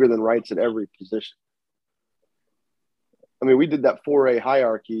to be bigger than Wrights at every position. I mean, we did that 4A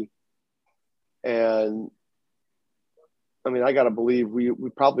hierarchy, and I mean, I got to believe we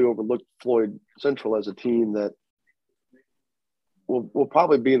probably overlooked Floyd Central as a team that will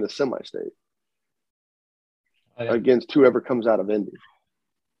probably be in the semi-state against whoever comes out of Indy.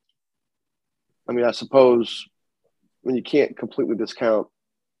 I mean, I suppose when you can't completely discount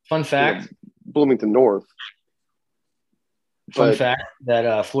fun fact Bloomington North. Fun fact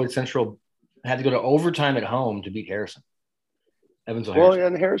that Floyd Central had to go to overtime at home to beat Harrison. Evansville. Well,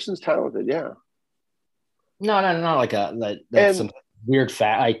 and Harrison's talented, yeah. No, not like that's some weird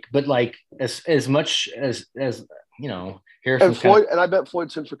fact. But as much as Harrison. And I bet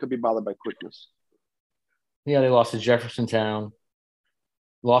Floyd Central could be bothered by quickness. Yeah, they lost to Jeffersontown,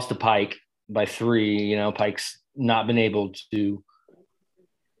 lost to Pike by 3. Pike's not been able to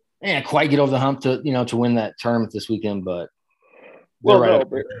quite get over the hump to win that tournament this weekend, but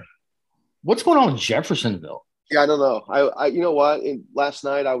what's going on with Jeffersonville? Yeah, I don't know. I you know what? Last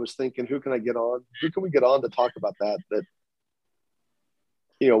night I was thinking, who can I get on? Who can we get on to talk about that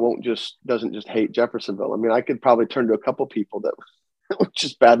doesn't just hate Jeffersonville? I mean, I could probably turn to a couple people that would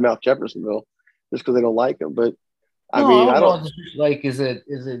just badmouth Jeffersonville just because they don't like them. But I don't is it?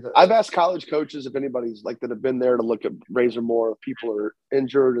 I've asked college coaches if anybody's that have been there to look at Razor Moore if people are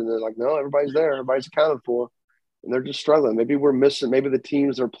injured, and they're like, no, everybody's there, everybody's accounted for, and they're just struggling. Maybe we're missing. Maybe the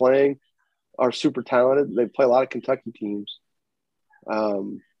teams they're playing are super talented. They play a lot of Kentucky teams,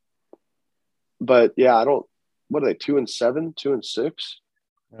 but yeah, what are they, 2-7, 2-6?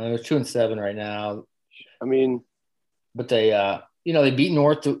 They're 2-7 right now. I mean, but they, they beat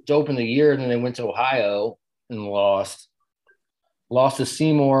North to open the year, and then they went to Ohio and lost. Lost to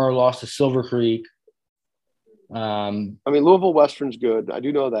Seymour, lost to Silver Creek. I mean, Louisville Western's good. I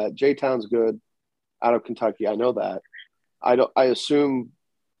do know that. J-Town's good out of Kentucky. I know that. I don't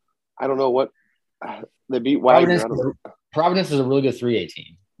know what they beat Wagner. Providence is a really good 3A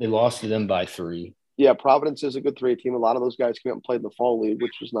team. They lost to them by 3. Yeah, Providence is a good 3A team. A lot of those guys came out and played in the fall league,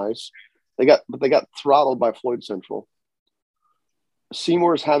 which was nice. They got throttled by Floyd Central.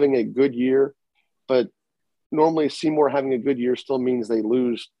 Seymour's having a good year, but normally Seymour having a good year still means they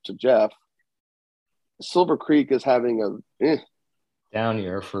lose to Jeff. Silver Creek is having a down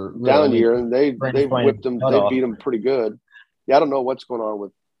year and they whipped them. They beat them pretty good. Yeah, I don't know what's going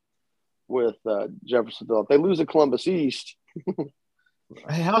on with Jeffersonville. If they lose to Columbus East.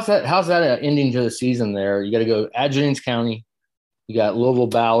 Hey, how's that ending to the season there? You got to go at Jennings County. You got Louisville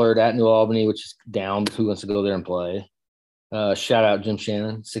Ballard at New Albany, which is down, but who wants to go there and play? Shout out Jim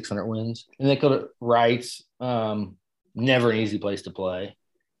Shannon, 600 wins. And they go to Wrights. Never an easy place to play.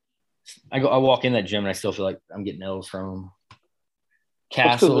 I walk in that gym and I still feel like I'm getting L's from them.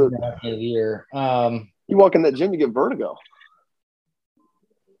 Castle at the end of the year. You walk in that gym, you get vertigo.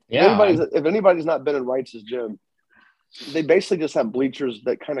 Yeah. If anybody's not been in Wrights' gym, they basically just have bleachers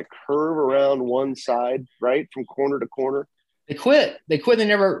that kind of curve around one side, right, from corner to corner. They quit. They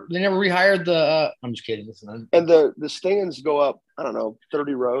never rehired the. I'm just kidding. And the stands go up, I don't know,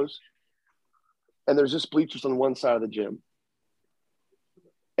 30 rows, and there's just bleachers on one side of the gym.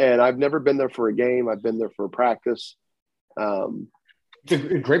 And I've never been there for a game. I've been there for a practice. It's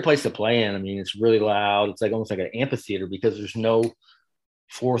a great place to play in. I mean, it's really loud. It's like almost like an amphitheater because there's no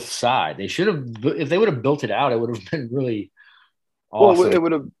fourth side. They should have, if they would have built it out, it would have been really awesome. Well,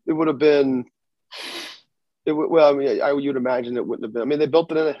 it would have been. Well, I mean, you'd imagine it wouldn't have been. I mean, they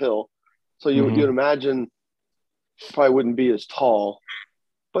built it in a hill, so you'd imagine it probably wouldn't be as tall,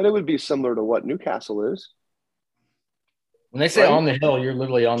 but it would be similar to what Newcastle is. When they say on the hill, you're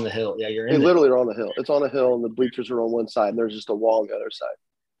literally on the hill. Yeah, you're in. They literally are on the hill. It's on a hill, and the bleachers are on one side, and there's just a wall on the other side.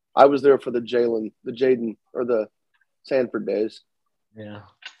 I was there for the Jaden or the Sanford days. Yeah.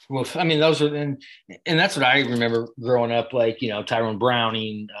 Well, I mean, those are, and that's what I remember growing up, like, Tyrone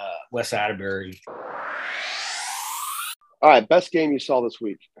Browning, Wes Atterbury. All right, best game you saw this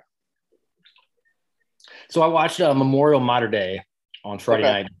week. So I watched Memorial Mater Dei on Friday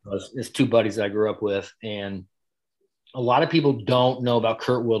night. It's two buddies that I grew up with, and a lot of people don't know about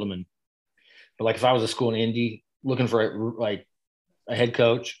Kurt Wildeman. But like, if I was a school in Indy looking for a head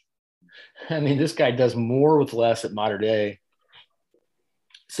coach, I mean, this guy does more with less at Mater Dei.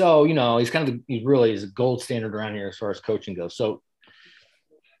 So, he really is a gold standard around here as far as coaching goes. So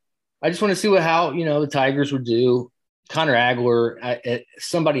I just want to see how the Tigers would do. Connor Agler,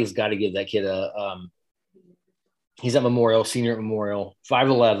 somebody's got to give that kid he's at Memorial, senior at Memorial,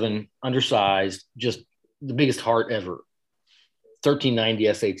 5'11", undersized, just the biggest heart ever. 1390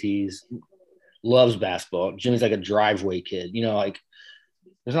 SATs, loves basketball. Jimmy's like a driveway kid.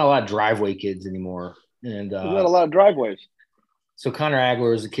 There's not a lot of driveway kids anymore. And there's not a lot of driveways. So Connor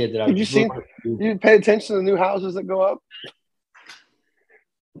Agler is a kid that you pay attention to the new houses that go up?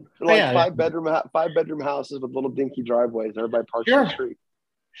 They're like five-bedroom houses with little dinky driveways. Everybody parks on the street.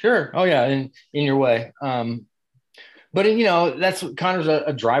 Sure. Oh, yeah, in your way. But, that's Connor's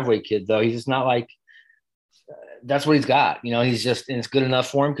a driveway kid, though. He's just not like that's what he's got. He's just – and it's good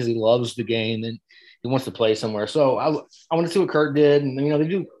enough for him because he loves the game and he wants to play somewhere. So I want to see what Kurt did. And, they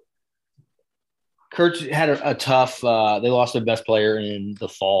do – Kurt had a tough they lost their best player in the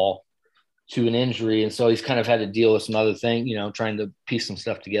fall to an injury, and so he's kind of had to deal with some other thing, trying to piece some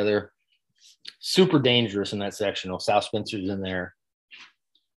stuff together. Super dangerous in that sectional. South Spencer's in there,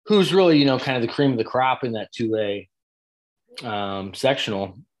 who's really, kind of the cream of the crop in that 2A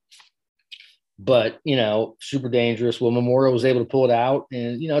sectional. But, super dangerous. Well, Memorial was able to pull it out,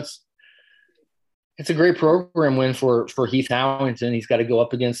 and, it's a great program win for Heath Howington. He's got to go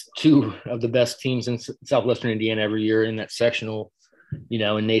up against two of the best teams in Southwestern Indiana every year in that sectional.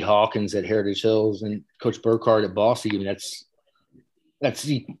 And Nate Hawkins at Heritage Hills and Coach Burkhardt at Bosse. I mean, that's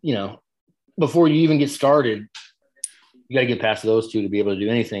before you even get started, you got to get past those two to be able to do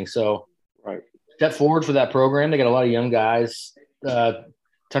anything. So, step forward for that program. They got a lot of young guys.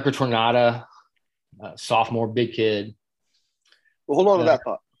 Tucker Tornada, sophomore, big kid. Well, hold on to that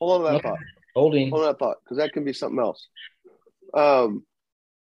thought. Hold on to that thought, because that can be something else.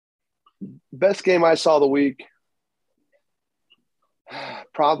 Best game I saw the week.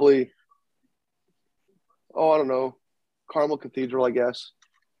 Probably, I don't know, Carmel Cathedral, I guess.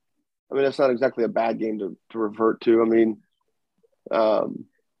 I mean, that's not exactly a bad game to revert to. I mean, um,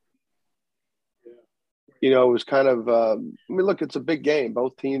 it was kind of. I mean, look, it's a big game.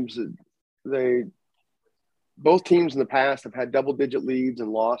 They both teams in the past have had double-digit leads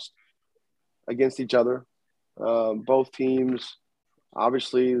and lost against each other. Both teams,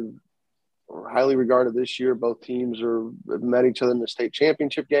 obviously, are highly regarded this year. Both teams have met each other in the state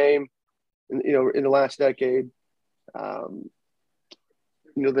championship game, in the last decade. Um,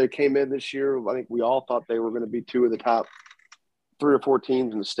 they came in this year. I think we all thought they were going to be two of the top 3 or 4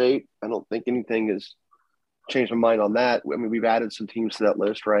 teams in the state. I don't think anything has changed my mind on that. I mean, we've added some teams to that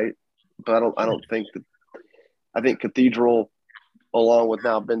list, right? But I don't think that. I think Cathedral, along with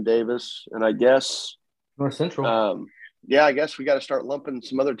now Ben Davis, and I guess North Central. I guess we got to start lumping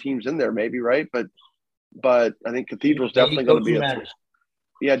some other teams in there, maybe, right? But I think Cathedral's definitely going to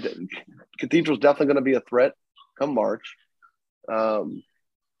be Cathedral's definitely going to be a threat come March.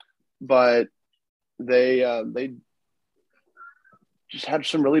 But they just had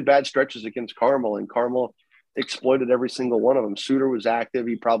some really bad stretches against Carmel, and Carmel exploited every single one of them. Suter was active.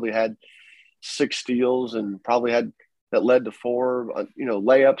 He probably had 6 steals and probably had that led to 4,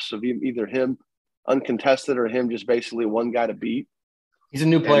 layups of either him uncontested or him just basically one guy to beat. He's a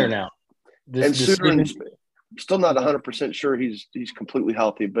new player now. Suter, still not 100% sure he's completely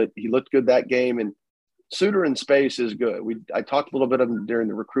healthy, but he looked good that game. And Suter in space is good. I talked a little bit during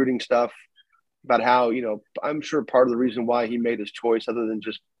the recruiting stuff about how, I'm sure part of the reason why he made his choice, other than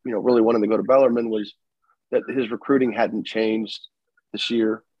just, really wanting to go to Bellarmine, was that his recruiting hadn't changed this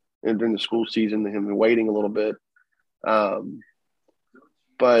year and during the school season, him waiting a little bit. But,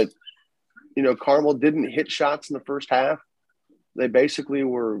 Carmel didn't hit shots in the first half. They basically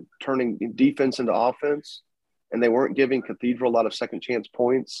were turning defense into offense, and they weren't giving Cathedral a lot of second chance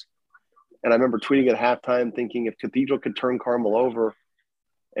points. And I remember tweeting at halftime thinking if Cathedral could turn Carmel over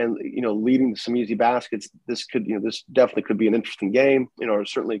and, leading to some easy baskets, this definitely could be an interesting game, or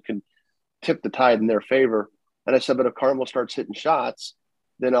certainly could tip the tide in their favor. And I said, but if Carmel starts hitting shots,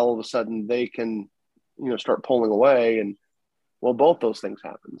 then all of a sudden they can, start pulling away. And, well, both those things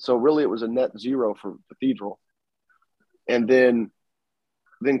happened. So really it was a net 0 for Cathedral. And then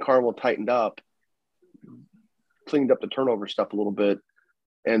Carmel tightened up, cleaned up the turnover stuff a little bit,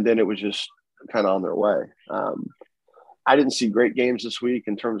 and then it was just kind of on their way. I didn't see great games this week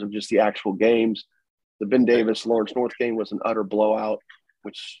in terms of just the actual games. The Ben Davis Lawrence North game was an utter blowout,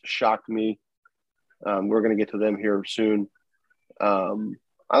 which shocked me. We're going to get to them here soon.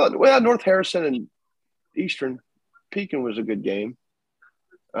 North Harrison and Eastern Pekin was a good game.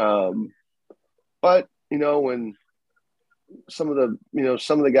 But, when some of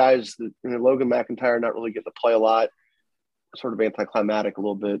the guys that, Logan McIntyre not really getting to play a lot, sort of anticlimactic a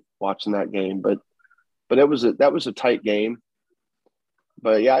little bit watching that game, but that was a tight game.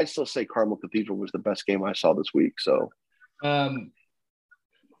 But yeah, I still say Carmel Cathedral was the best game I saw this week. So, so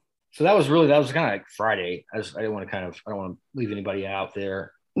that was kind of like Friday. I don't want to leave anybody out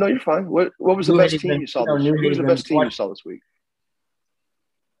there. No, you're fine. What was the best team you saw this week? Who was the best team you saw this week?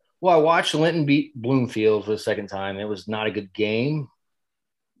 Well, I watched Linton beat Bloomfield for the second time. It was not a good game,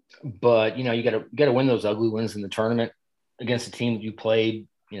 but you got to win those ugly wins in the tournament against a team that you played,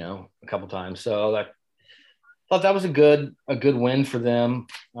 a couple times. So I thought that was a good win for them.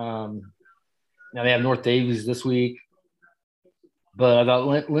 Now they have North Davies this week, but I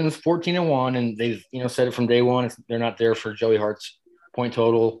thought Linton's 14-1, and they've said it from day one. They're not there for Joey Hart's point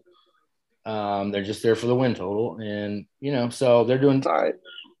total. They're just there for the win total, and so they're doing all right.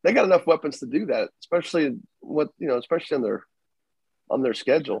 They got enough weapons to do that, especially on their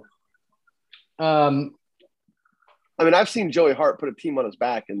schedule. I mean, I've seen Joey Hart put a team on his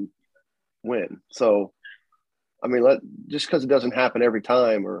back and win. So, I mean, just because it doesn't happen every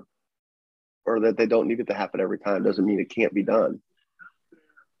time, or that they don't need it to happen every time, doesn't mean it can't be done.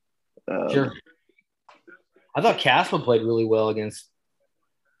 Sure. I thought Casper played really well against,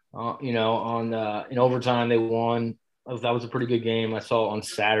 in overtime they won. That was a pretty good game I saw on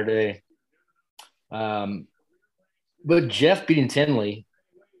Saturday. But Jeff beating Tinley,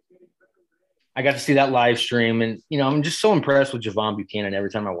 I got to see that live stream, and I'm just so impressed with Javon Buchanan every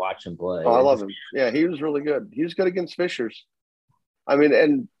time I watch him play. Oh, I love him. Yeah, he was really good. He was good against Fishers. I mean,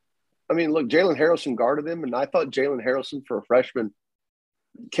 look, Jalen Harrelson guarded him, and I thought Jalen Harrelson for a freshman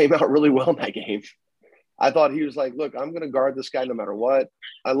came out really well in that game. I thought he was like, look, I'm going to guard this guy no matter what.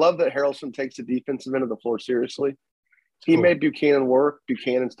 I love that Harrelson takes the defensive end of the floor seriously. He made Buchanan work.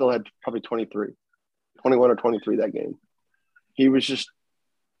 Buchanan still had probably 21 or 23 that game. He was just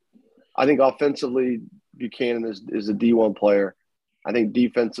 – I think offensively Buchanan is a D1 player. I think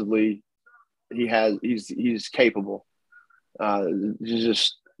defensively he's capable. He's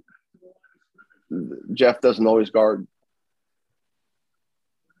just Jeff doesn't always guard.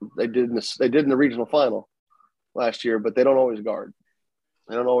 They did in the regional final last year, but they don't always guard.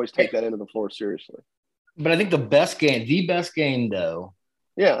 They don't always take that end of the floor seriously. But I think the best game though,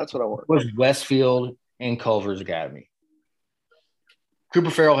 yeah, that's what I want, was Westfield and Culver's Academy. Cooper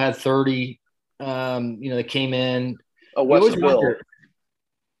Farrell had 30. They came in. Oh, Westfield.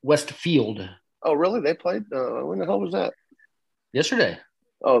 Westfield. Oh, really? They played? When the hell was that? Yesterday.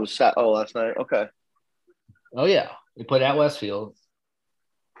 Oh, it was last night. Okay. Oh, yeah. They played at Westfield.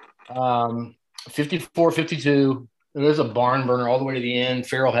 54-52. There's a barn burner all the way to the end.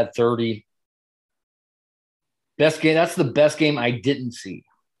 Farrell had 30. Best game. That's the best game I didn't see.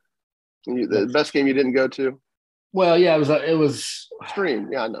 The best game you didn't go to? Well, yeah, it was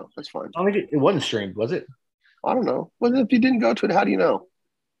streamed. Yeah, I know. That's fine. I think it wasn't streamed, was it? I don't know. Well, if you didn't go to it, how do you know?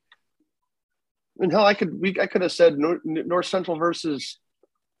 I mean, hell, I could have said North Central versus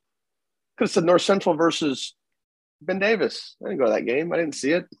Ben Davis. I didn't go to that game. I didn't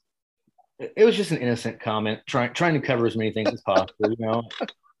see it. It was just an innocent comment, trying to cover as many things as possible.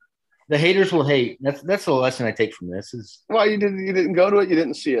 The haters will hate. That's the lesson I take from this. Is well, you didn't go to it, you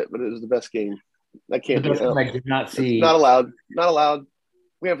didn't see it, but it was the best game. That can't be. I did not see. Not allowed. Not allowed.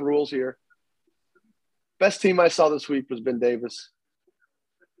 We have rules here. Best team I saw this week was Ben Davis.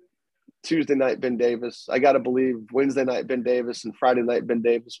 Tuesday night, Ben Davis. I got to believe Wednesday night, Ben Davis, and Friday night, Ben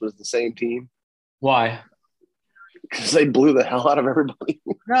Davis was the same team. Why? Because they blew the hell out of everybody.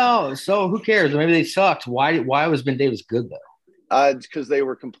 No, so who cares? Maybe they sucked. Why was Ben Davis good, though? Because they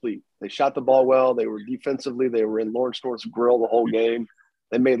were complete. They shot the ball well. They were defensively. They were in Lawrence North's grill the whole game.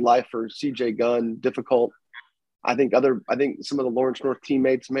 They made life for CJ Gunn difficult. I think some of the Lawrence North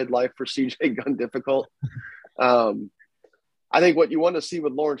teammates made life for CJ Gunn difficult. I think what you want to see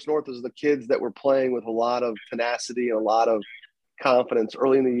with Lawrence North is the kids that were playing with a lot of tenacity and a lot of confidence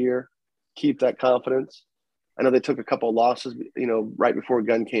early in the year. Keep that confidence. I know they took a couple of losses, right before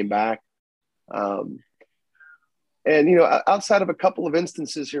Gunn came back. And, outside of a couple of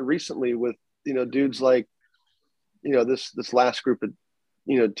instances here recently with, dudes like, this last group of,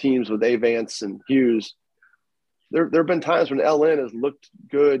 teams with Avance and Hughes, there have been times when LN has looked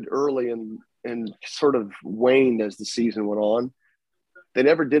good early and sort of waned as the season went on. They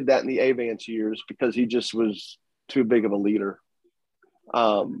never did that in the Avance years because he just was too big of a leader.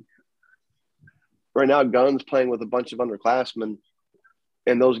 Right now, Gunn's playing with a bunch of underclassmen,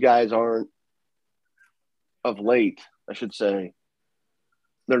 and those guys aren't, of late, I should say,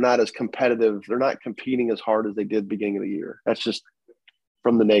 they're not as competitive. They're not competing as hard as they did beginning of the year. That's just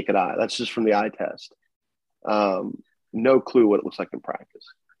from the naked eye. That's just from the eye test. No clue what it looks like in practice.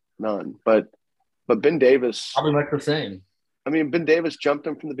 None. But Ben Davis – probably like the same. I mean, Ben Davis jumped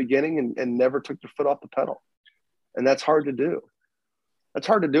him from the beginning and never took their foot off the pedal. And that's hard to do. That's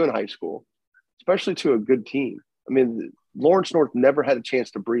hard to do in high school, especially to a good team. I mean, Lawrence North never had a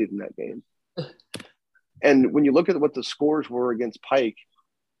chance to breathe in that game. And when you look at what the scores were against Pike,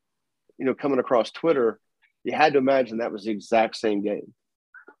 coming across Twitter, you had to imagine that was the exact same game.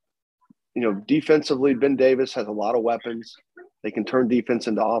 Defensively, Ben Davis has a lot of weapons. They can turn defense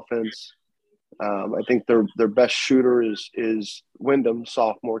into offense. I think their best shooter is Wyndham,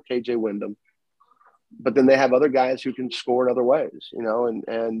 sophomore, KJ Wyndham. But then they have other guys who can score in other ways,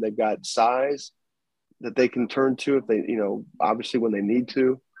 and they've got size that they can turn to if they, obviously when they need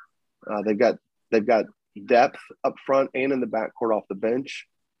to. They've got depth up front and in the backcourt off the bench.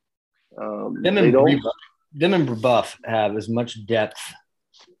 Them and Brebuff have as much depth,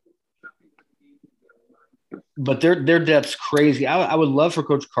 but their depth's crazy. I would love for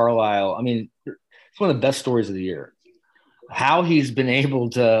Coach Carlisle. I mean, it's one of the best stories of the year. How he's been able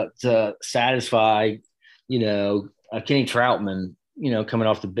to satisfy, Kenny Troutman, coming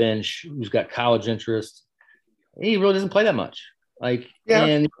off the bench, who's got college interest. He really doesn't play that much.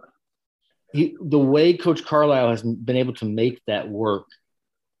 And the way Coach Carlisle has been able to make that work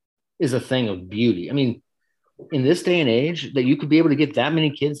is a thing of beauty. I mean, in this day and age, that you could be able to get that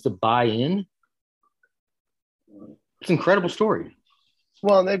many kids to buy in, it's an incredible story.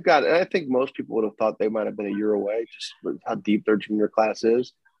 Well, and I think most people would have thought they might have been a year away, just with how deep their junior class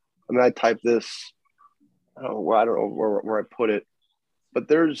is. I mean, I typed this, I don't know where I put it, but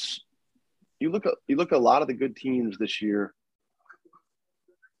you look at a lot of the good teams this year.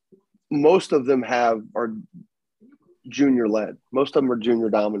 Most of them are junior led. Most of them are junior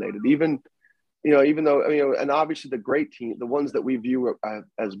dominated. Even though, and obviously the great team, the ones that we view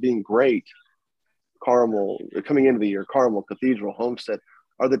as being great, Carmel, coming into the year, Carmel, Cathedral, Homestead,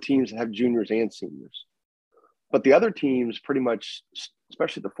 are the teams that have juniors and seniors. But the other teams pretty much,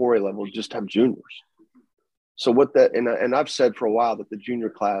 especially at the 4A level, just have juniors. So what that and I've said for a while that the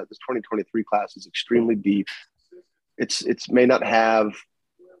junior class, this 2023 class, is extremely deep. It's may not have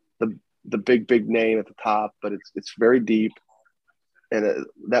the big name at the top, but it's very deep, and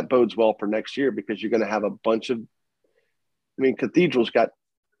that bodes well for next year because you're going to have a bunch of. I mean, Cathedral's got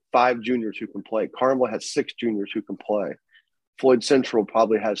 5 juniors who can play. Carmel has 6 juniors who can play. Floyd Central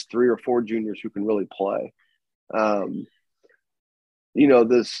probably has 3 or 4 juniors who can really play.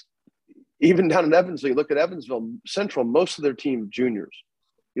 This even down in Evansville, you look at Evansville Central, most of their team juniors.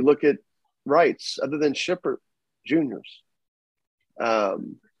 You look at Wrights, other than Shipper, juniors.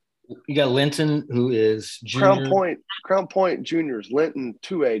 You got Linton, who is junior. Crown Point juniors, Linton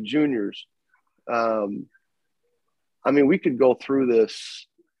 2A juniors. We could go through this.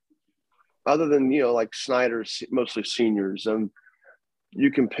 Other than like Snyder's, mostly seniors.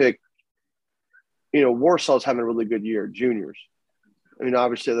 You can pick. Warsaw's having a really good year, juniors.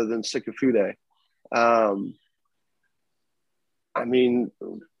 Obviously, other than Sikafude.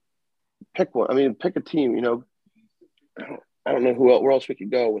 Pick one. Pick a team. I don't know where else we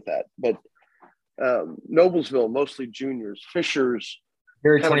could go with that, but Noblesville, mostly juniors. Fishers,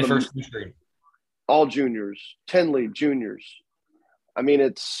 very 21st century, all juniors. Tenley, juniors. I'm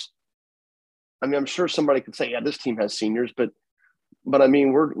sure somebody could say, yeah, this team has seniors, but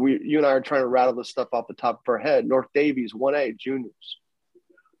you and I are trying to rattle this stuff off the top of our head. North Davies, 1A, juniors.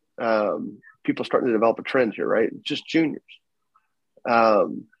 People starting to develop a trend here, right? Just juniors.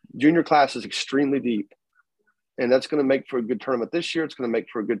 Junior class is extremely deep, and that's going to make for a good tournament this year. It's going to make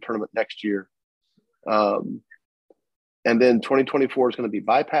for a good tournament next year. And then 2024 is going to be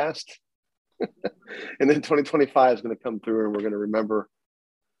bypassed. And then 2025 is going to come through, and we're going to remember.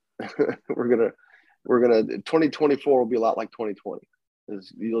 we're gonna 2024 will be a lot like 2020.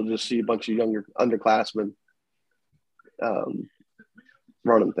 You'll just see a bunch of younger underclassmen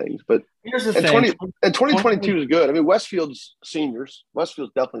running things. But here's the thing. 2022 is good. Westfield's seniors.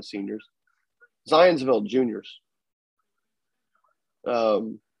 Westfield's definitely seniors. Zionsville juniors.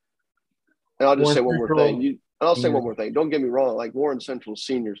 And I'll just say one more thing. One more thing. Don't get me wrong. Like Warren Central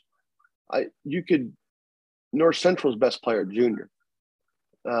seniors, North Central's best player junior.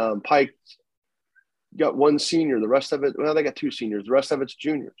 Pike got 1 senior. The rest of it, they got 2 seniors. The rest of it's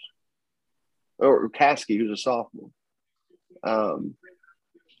juniors. Or Caskey, who's a sophomore.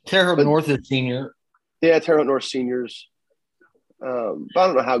 Terre Haute North is senior. Yeah, Terre Haute North seniors. But I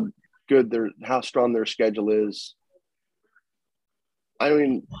don't know how strong their schedule is.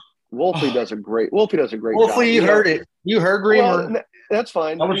 Wolfie does a great job. Wolfie, you heard it. You heard Reamer. Well, that's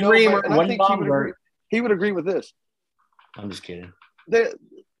fine. That was Reamer. And I think he would agree with this. I'm just kidding.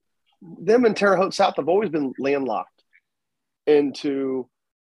 Them and Terre Haute South have always been landlocked into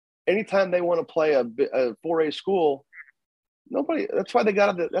anytime they want to play a 4A school. Nobody. That's why they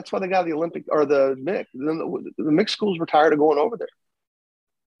got the Olympic or the mix. The mixed schools were tired of going over there.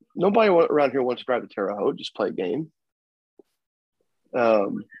 Nobody around here wants to drive to Terre Haute. Just play a game.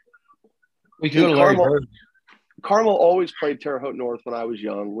 We could go to Larry Bird. Carmel always played Terre Haute North when I was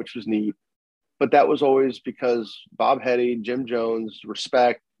young, which was neat. But that was always because Bob Hetty, Jim Jones,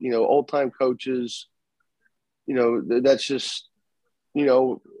 respect, old time coaches, that's just,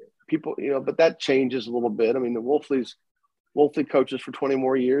 people, but that changes a little bit. The Wolfley coaches for 20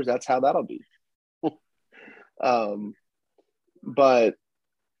 more years. That's how that'll be. But,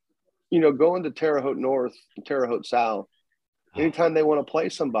 going to Terre Haute North, Terre Haute South, anytime they want to play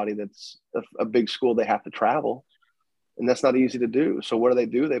somebody that's a big school, they have to travel. And that's not easy to do. So what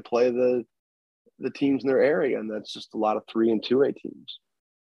do? They play the teams in their area, and that's just a lot of 3 and 2A teams.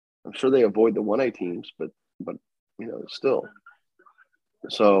 I'm sure they avoid the 1A teams, but still.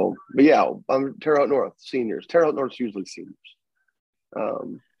 So, but yeah, I'm Terre Haute North seniors. Terre Haute North's usually seniors.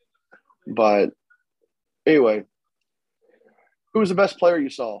 But anyway, who was the best player you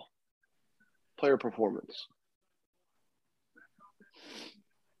saw? Player performance.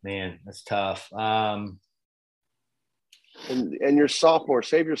 Man, that's tough. And your sophomore,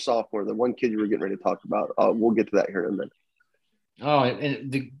 save your sophomore, the one kid you were getting ready to talk about. We'll get to that here in a minute. Oh,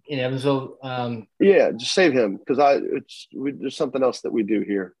 in Evansville. Yeah, just save him because there's something else that we do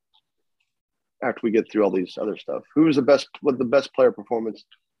here after we get through all these other stuff. Who was the best player performance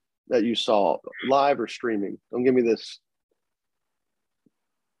that you saw, live or streaming? Don't give me this.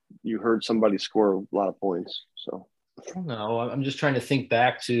 You heard somebody score a lot of points, so. I don't know. I'm just trying to think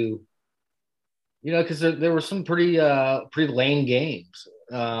back to, because there were some pretty lame games.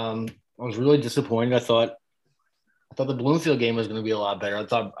 I was really disappointed. I thought the Bloomfield game was going to be a lot better.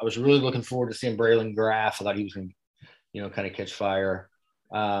 I was really looking forward to seeing Braylon Graff. I thought he was going to, kind of catch fire.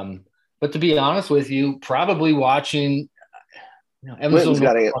 But to be honest with you, probably watching, Linton's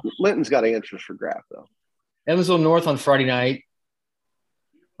got answers for Graff though. Evansville North on Friday night.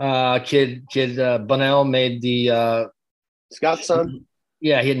 Bunnell made the Scott's son.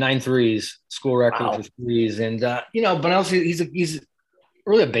 yeah, he had 9 threes, school record Wow. for threes, and Bunnell's he's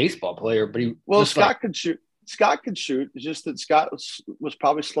really a baseball player, but he Well, just Scott could shoot. Scott could shoot. It's just that Scott was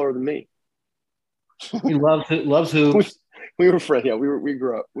probably slower than me. he loves hoops. We were friends. Yeah, we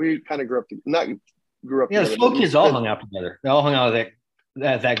grew up. We kind of grew up. Not grew up. Yeah, the together, slow kids all hung out together. They all hung out at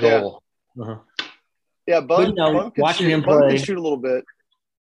that goal. Yeah, Uh-huh. yeah. Bun could watching shoot. him Bun play, could shoot a little bit.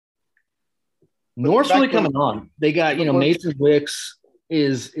 North's really coming on. They got Mason Wicks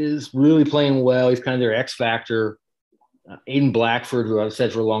is really playing well. He's kind of their X factor. Aiden Blackford, who I've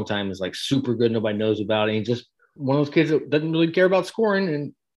said for a long time, is like super good. Nobody knows about it. He's just one of those kids that doesn't really care about scoring,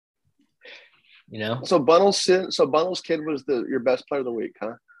 and So Bunnell's kid was your best player of the week,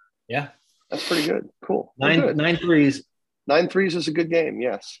 huh? Yeah, that's pretty good. Cool. Nine threes. 9 threes is a good game.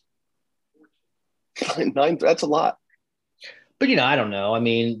 Yes. 9. That's a lot. But I don't know. I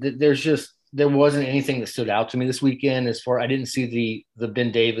mean, there wasn't anything that stood out to me this weekend. I didn't see the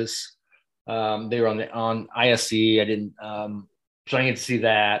Ben Davis. They were on ISC. I didn't. So I didn't get to see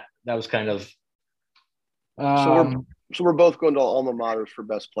that. That was kind of. So we're both going to alma maters for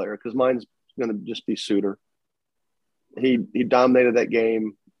best player because mine's going to just be Suter. He dominated that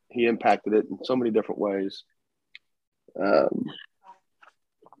game. He impacted it in so many different ways.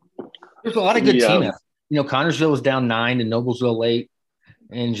 There's a lot of good team effort. Connorsville was down 9 and Noblesville late,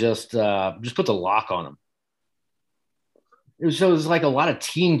 and just put the lock on them. It was like a lot of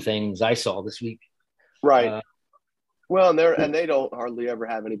team things I saw this week. Right. Well, and they don't hardly ever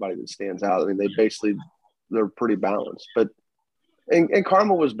have anybody that stands out. I mean, they're pretty balanced. But and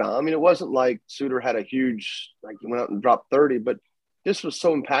Carmel was balanced. I mean, it wasn't like Suter had a huge he went out and dropped 30, but this was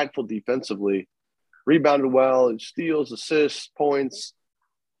so impactful defensively. Rebounded well, steals, assists, points.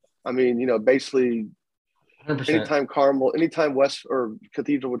 I mean, basically 100%. Anytime West or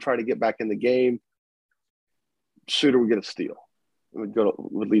Cathedral would try to get back in the game, Suter would get a steal.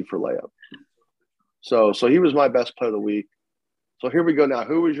 Would lead for layup. So he was my best player of the week. So here we go now.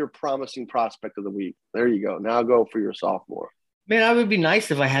 Who was your promising prospect of the week? There you go. Now go for your sophomore. Man, it would be nice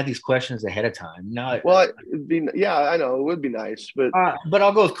if I had these questions ahead of time. I know it would be nice, but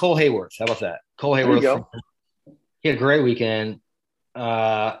I'll go with Cole Hayworth. How about that? Cole Hayworth. There you go. He had a great weekend.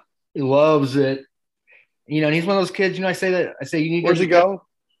 He loves it. And he's one of those kids. I say you need. Where's he go?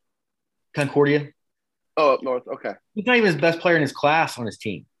 Concordia. Oh, up north. Okay. He's not even his best player in his class on his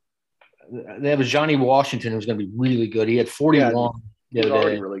team. They have a Johnny Washington who's going to be really good. He had 41 the other day.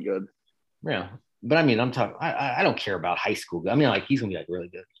 Already really good. Yeah. But I mean, I'm talking. I don't care about high school. I mean, he's gonna be really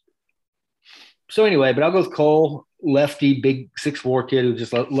good. So anyway, but I'll go with Cole, lefty, big 6'4" kid who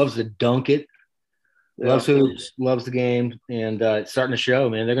just loves to dunk it, loves the game, and it's starting to show.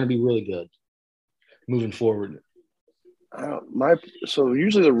 Man, they're gonna be really good moving forward. So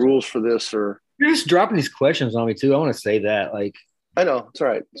usually the rules for this are you're just dropping these questions on me too. I want to say that, I know it's all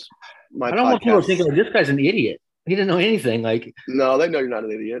right. I don't want people to think this guy's an idiot. He didn't know anything. No, they know you're not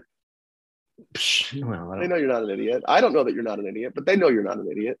an idiot. Well, they know you're not an idiot. I don't know that you're not an idiot, but they know you're not an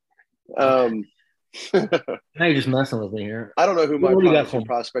idiot. Now you're just messing with me here. I don't know who my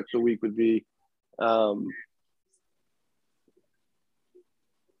prospect of the week would be. Hold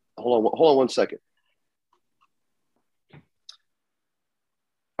on 1 second.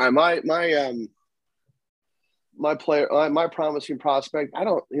 All right, my player, my promising prospect. I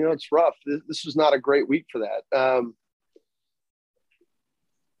don't, it's rough. This was not a great week for that.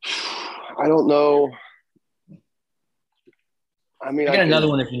 I don't know. I mean, I got another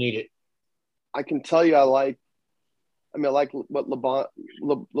one if you need it. I can tell you, I like what LeBron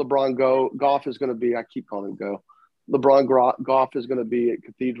Goff is going to be. I keep calling him Go. LeBron Goff is going to be at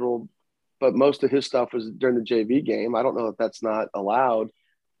Cathedral, but most of his stuff was during the JV game. I don't know if that's not allowed.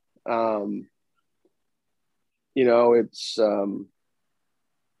 It's I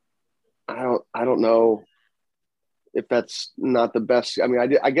don't know if that's not the best. I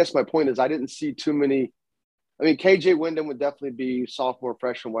mean, I guess my point is I didn't see too many. I mean, KJ Wyndham would definitely be sophomore,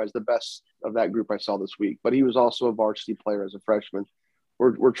 freshman wise, the best of that group I saw this week, but he was also a varsity player as a freshman.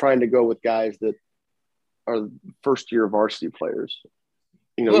 We're trying to go with guys that are first year varsity players.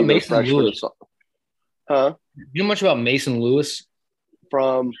 Mason Lewis. Huh? You know much about Mason Lewis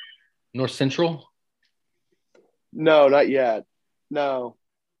from North Central? No, not yet. No.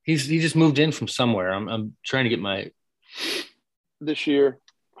 He just moved in from somewhere. I'm trying to get this year.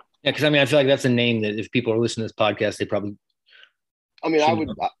 Yeah, because I feel like that's a name that if people are listening to this podcast, they probably.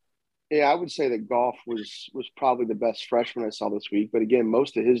 I would say that Goff was probably the best freshman I saw this week. But again,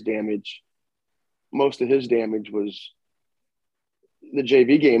 most of his damage was the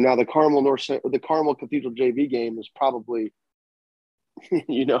JV game. Now the Carmel Cathedral JV game is probably,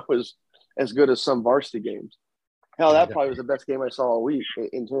 as good as some varsity games. Hell, that probably was the best game I saw all week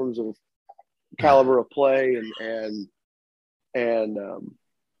in terms of caliber of play and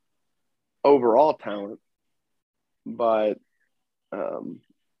overall talent. But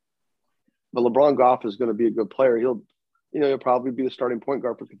LeBron Goff is going to be a good player. He'll probably be the starting point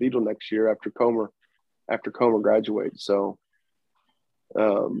guard for Cathedral next year after Comer graduates. So,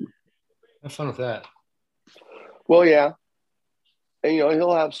 have fun with that. Well, yeah, and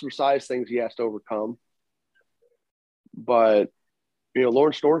he'll have some size things he has to overcome. But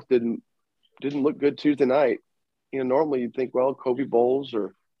Lawrence North didn't look good Tuesday night. Normally you'd think, well, Kobe Bowles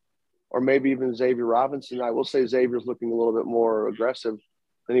or maybe even Xavier Robinson. I will say Xavier's looking a little bit more aggressive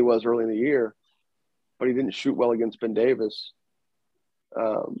than he was early in the year, but he didn't shoot well against Ben Davis.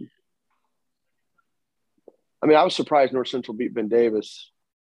 I was surprised North Central beat Ben Davis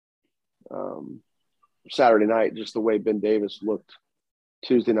Saturday night, just the way Ben Davis looked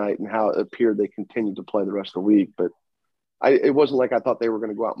Tuesday night and how it appeared they continued to play the rest of the week. But it wasn't like I thought they were going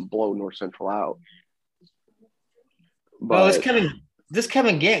to go out and blow North Central out. But, well, this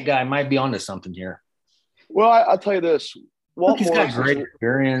Kevin Gant guy might be onto something here. Well, I'll tell you this. He's got great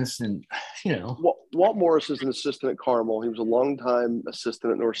experience, and Walt Morris is an assistant at Carmel. He was a longtime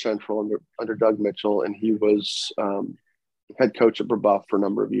assistant at North Central under Doug Mitchell, and he was head coach at Brebeuf for a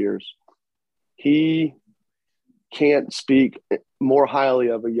number of years. He can't speak more highly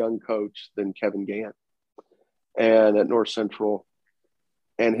of a young coach than Kevin Gant, and at North Central.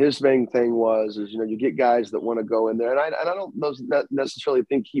 And his main thing is you get guys that want to go in there, and I don't necessarily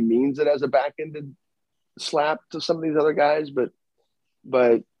think he means it as a back-ended slap to some of these other guys, but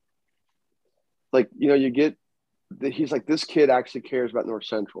he's like, this kid actually cares about North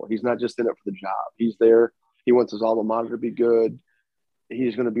Central. He's not just in it for the job. He's there. He wants his alma mater to be good.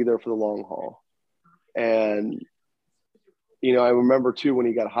 He's going to be there for the long haul. And I remember too when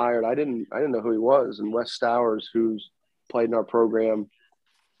he got hired, I didn't know who he was. And Wes Stowers, who's played in our program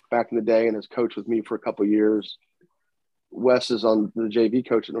back in the day and has coached with me for a couple of years. Wes is on the JV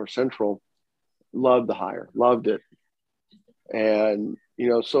coach at North Central. Loved the hire, loved it. And,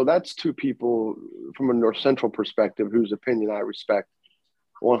 so that's two people from a North Central perspective whose opinion I respect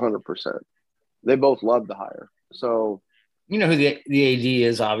 100%. They both loved the hire. So, who the AD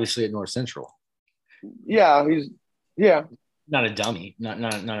is, obviously, at North Central. Yeah, not a dummy, not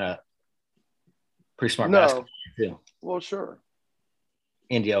a pretty smart basketball player too. Well, sure.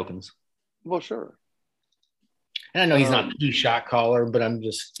 Andy Elkins. Well, sure. And I know he's not the shot caller, but I'm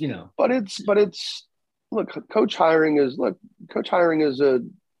just, But it's look, coach hiring is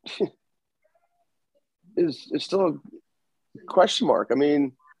still a question mark.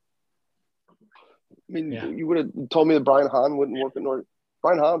 You would have told me that Brian Hahn wouldn't work at North.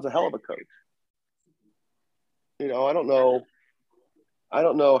 Brian Hahn's a hell of a coach. I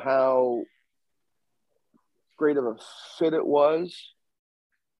don't know how great of a fit it was.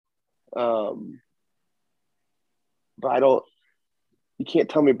 But you can't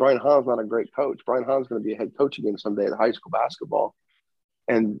tell me Brian Hahn's not a great coach. Brian Hahn's going to be a head coach again someday in high school basketball.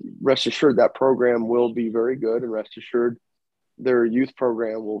 And rest assured that program will be very good, and rest assured their youth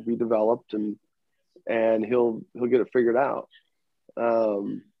program will be developed and he'll get it figured out.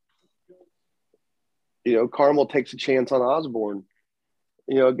 Carmel takes a chance on Osborne,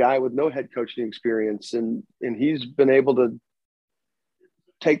 a guy with no head coaching experience, and he's been able to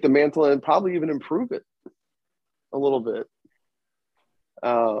take the mantle and probably even improve it a little bit.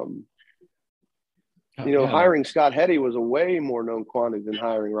 Hiring Scott Hetty was a way more known quantity than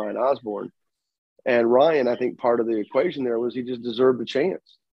hiring Ryan Osborne. And Ryan, I think part of the equation there was he just deserved the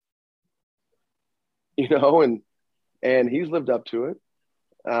chance. And he's lived up to it.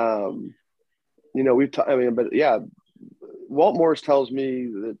 Walt Morris tells me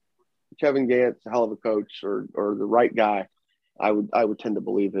that Kevin Gant's a hell of a coach or the right guy. I would tend to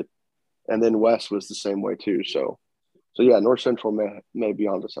believe it. And then Wes was the same way too. So yeah, North Central may be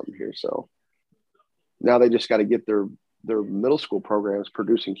onto something here. So now they just got to get their middle school programs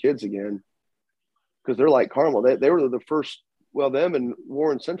producing kids again, because they're like Carmel. They were the first. Well, them and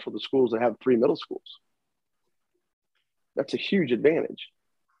Warren Central, the schools that have 3 middle schools. That's a huge advantage.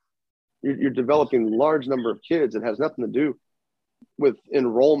 You're developing a large number of kids. It has nothing to do with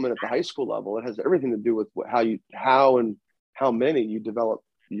enrollment at the high school level. It has everything to do with how and how many you develop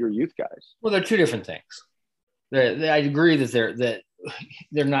your youth guys. Well, they're two different things. I agree that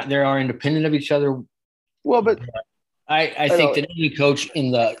they are independent of each other. Well, but I think that any coach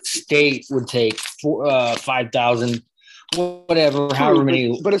in the state would take 5,000 whatever, however True,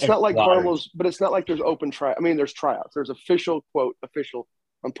 many. but it's not like lotteries. Carmel's. But it's not like there's open try. I mean, there's tryouts. There's official quote official.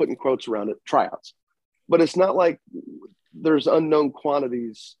 I'm putting quotes around it. Tryouts, but it's not like there's unknown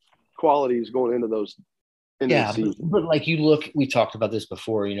qualities going into those into the Yeah, season. but like you look, we talked about this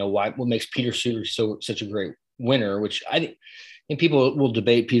before. What makes Peter Suter such a great winner? Which I think people will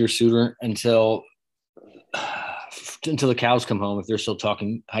debate Peter Suter until the cows come home, if they're still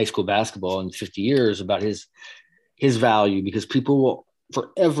talking high school basketball in 50 years about his value, because people will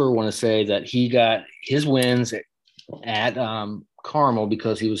forever want to say that he got his wins at Carmel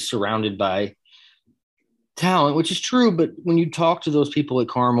because he was surrounded by talent, which is true. But when you talk to those people at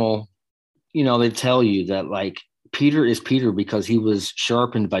Carmel, they tell you that like Peter is Peter because he was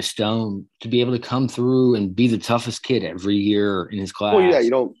sharpened by Stone to be able to come through and be the toughest kid every year in his class. Well, yeah, you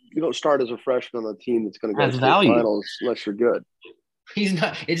don't start as a freshman on a team that's going to go to the finals unless you're good. He's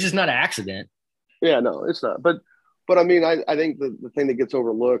not. It's just not an accident. Yeah, no, it's not. But I mean, I think the thing that gets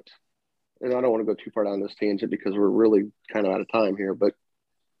overlooked, and I don't want to go too far down this tangent because we're really kind of out of time here, but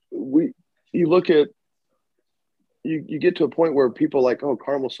you look at you get to a point where people are like, oh,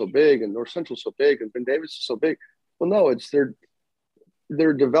 Carmel's so big and North Central's so big and Ben Davis is so big. Well, no, it's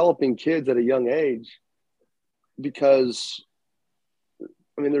they're developing kids at a young age because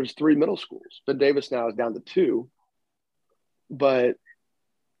I mean there's 3 middle schools. Ben Davis now is down to 2, but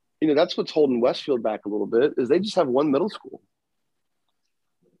that's what's holding Westfield back a little bit is they just have 1 middle school.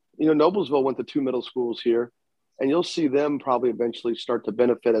 Noblesville went to 2 middle schools here, and you'll see them probably eventually start to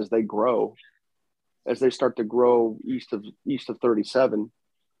benefit as they grow. As they start to grow east of 37,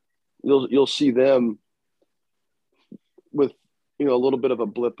 you'll see them with a little bit of a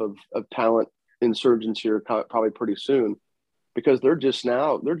blip of talent insurgence here probably pretty soon, because they're just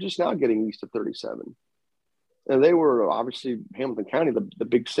now getting east of 37, and they were obviously Hamilton County the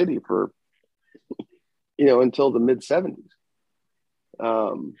big city for until the mid 70s.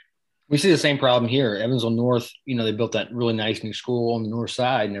 We see the same problem here. Evansville North, they built that really nice new school on the north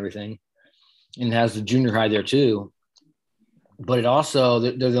side and everything, and has the junior high there too. But it also,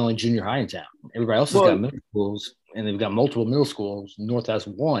 they're the only junior high in town. Everybody else has got middle schools, and they've got multiple middle schools. North has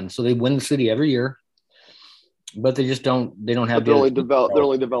 1, so they win the city every year. But they just don't. They don't have. They're only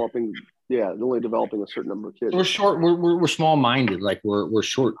developing. Yeah, they're only developing a certain number of kids. We're short. We're small minded. Like we're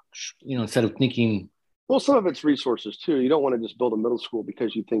short. Instead of thinking. Well, some of it's resources too. You don't want to just build a middle school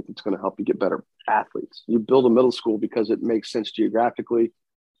because you think it's going to help you get better athletes. You build a middle school because it makes sense geographically.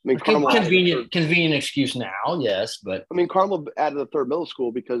 I mean, convenient excuse now, yes, but I mean, Carmel added a 3rd middle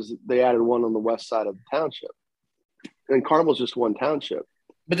school because they added one on the west side of the township, and Carmel's just 1 township.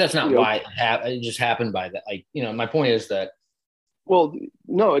 But that's not why it just happened by that. Like, my point is that. Well,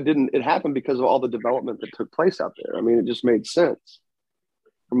 no, it didn't. It happened because of all the development that took place out there. I mean, it just made sense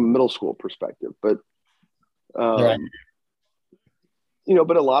from a middle school perspective. But, Right.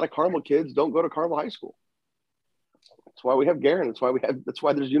 But a lot of Carmel kids don't go to Carmel High School. That's why we have Garin. That's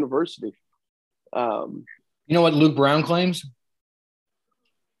why there's university. You know what Luke Brown claims?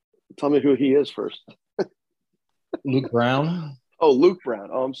 Tell me who he is first. Luke Brown. Oh, Luke Brown.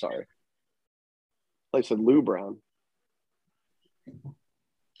 Oh, I'm sorry. I said Lou Brown.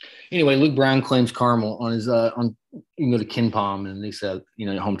 Anyway, Luke Brown claims Carmel on his on. You can go to KenPom and they said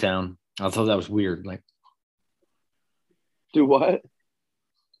hometown. I thought that was weird. Like, do what?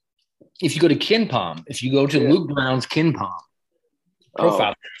 If you go to KenPom, if you go to Luke Brown's KenPom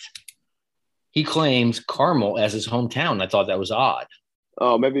profile, he claims Carmel as his hometown. I thought that was odd.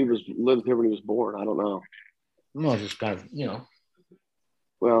 Oh, maybe he lived here when he was born. I don't know. No, it's just kind of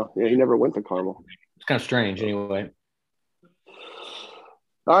Well, yeah, he never went to Carmel. It's kind of strange, anyway.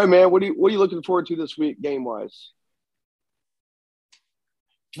 All right, man. What are you looking forward to this week, game wise?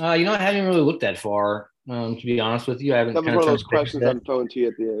 I haven't really looked that far. To be honest with you, I haven't. That was one of those questions I'm throwing to you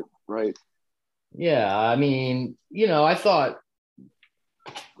at the end, right? Yeah, I mean, I thought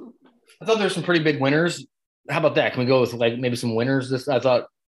there's some pretty big winners. How about that? Can we go with like maybe some winners? I thought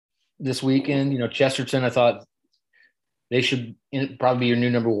this weekend, Chesterton. I thought they should probably be your new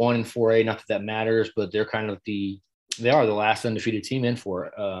number 1 in 4A. Not that matters, but they're kind of they are the last undefeated team in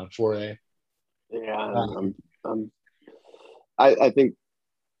 4A. Yeah, I think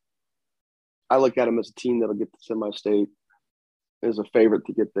I look at them as a team that'll get to semi-state, as a favorite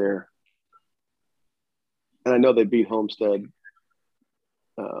to get there. And I know they beat Homestead.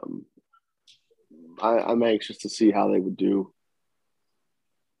 I'm anxious to see how they would do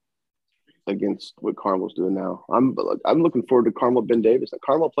against what Carmel's doing now. I'm looking forward to Carmel Ben Davis.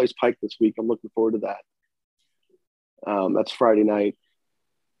 Carmel plays Pike this week. I'm looking forward to that. That's Friday night.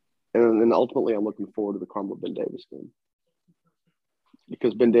 And then ultimately I'm looking forward to the Carmel Ben Davis game.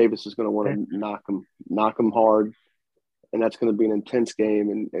 Because Ben Davis is going to want to knock him hard. and that's going to be an intense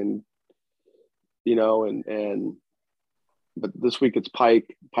game. And you know, but this week it's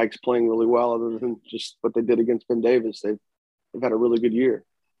Pike. Pike's playing really well, other than just what they did against Ben Davis. They've had a really good year,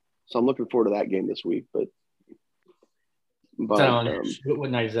 so I'm looking forward to that game this week. But what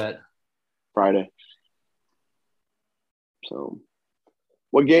night is that? Friday. So,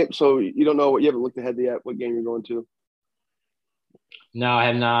 what game? So you don't know what you haven't looked ahead yet. What game you're going to? No, I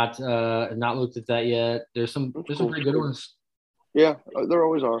have not looked at that yet. There's some pretty good ones. Yeah, there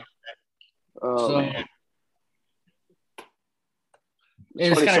always are.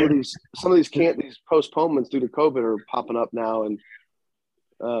 It's funny, some of these postponements due to COVID are popping up now, and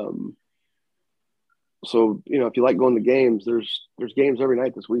so you know, if you like going to games, there's games every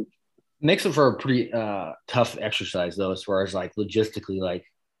night this week. Makes it for a pretty tough exercise though, as far as like logistically, like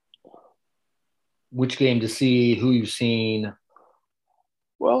which game to see, who you've seen.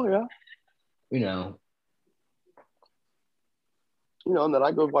 Well, yeah, you know, and then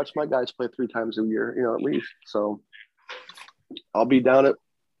I go watch my guys play 3 times a year, at least. So I'll be down at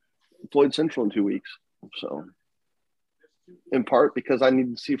Floyd Central in 2 weeks. So in part because I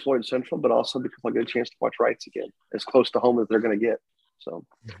need to see Floyd Central, but also because I'll get a chance to watch Wrights again, as close to home as they're going to get. So,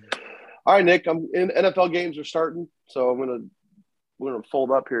 all right, Nick, I'm in. NFL games are starting, so we're gonna fold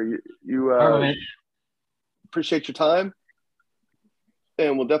up here. You appreciate your time,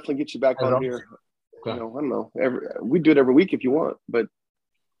 and we'll definitely get you back on here. Okay. I don't know. We do it every week if you want, but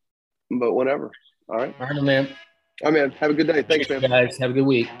whenever. All right. All right, man. All right, man. Have a good day. Thanks, man. Guys, have a good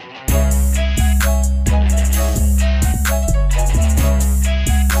week.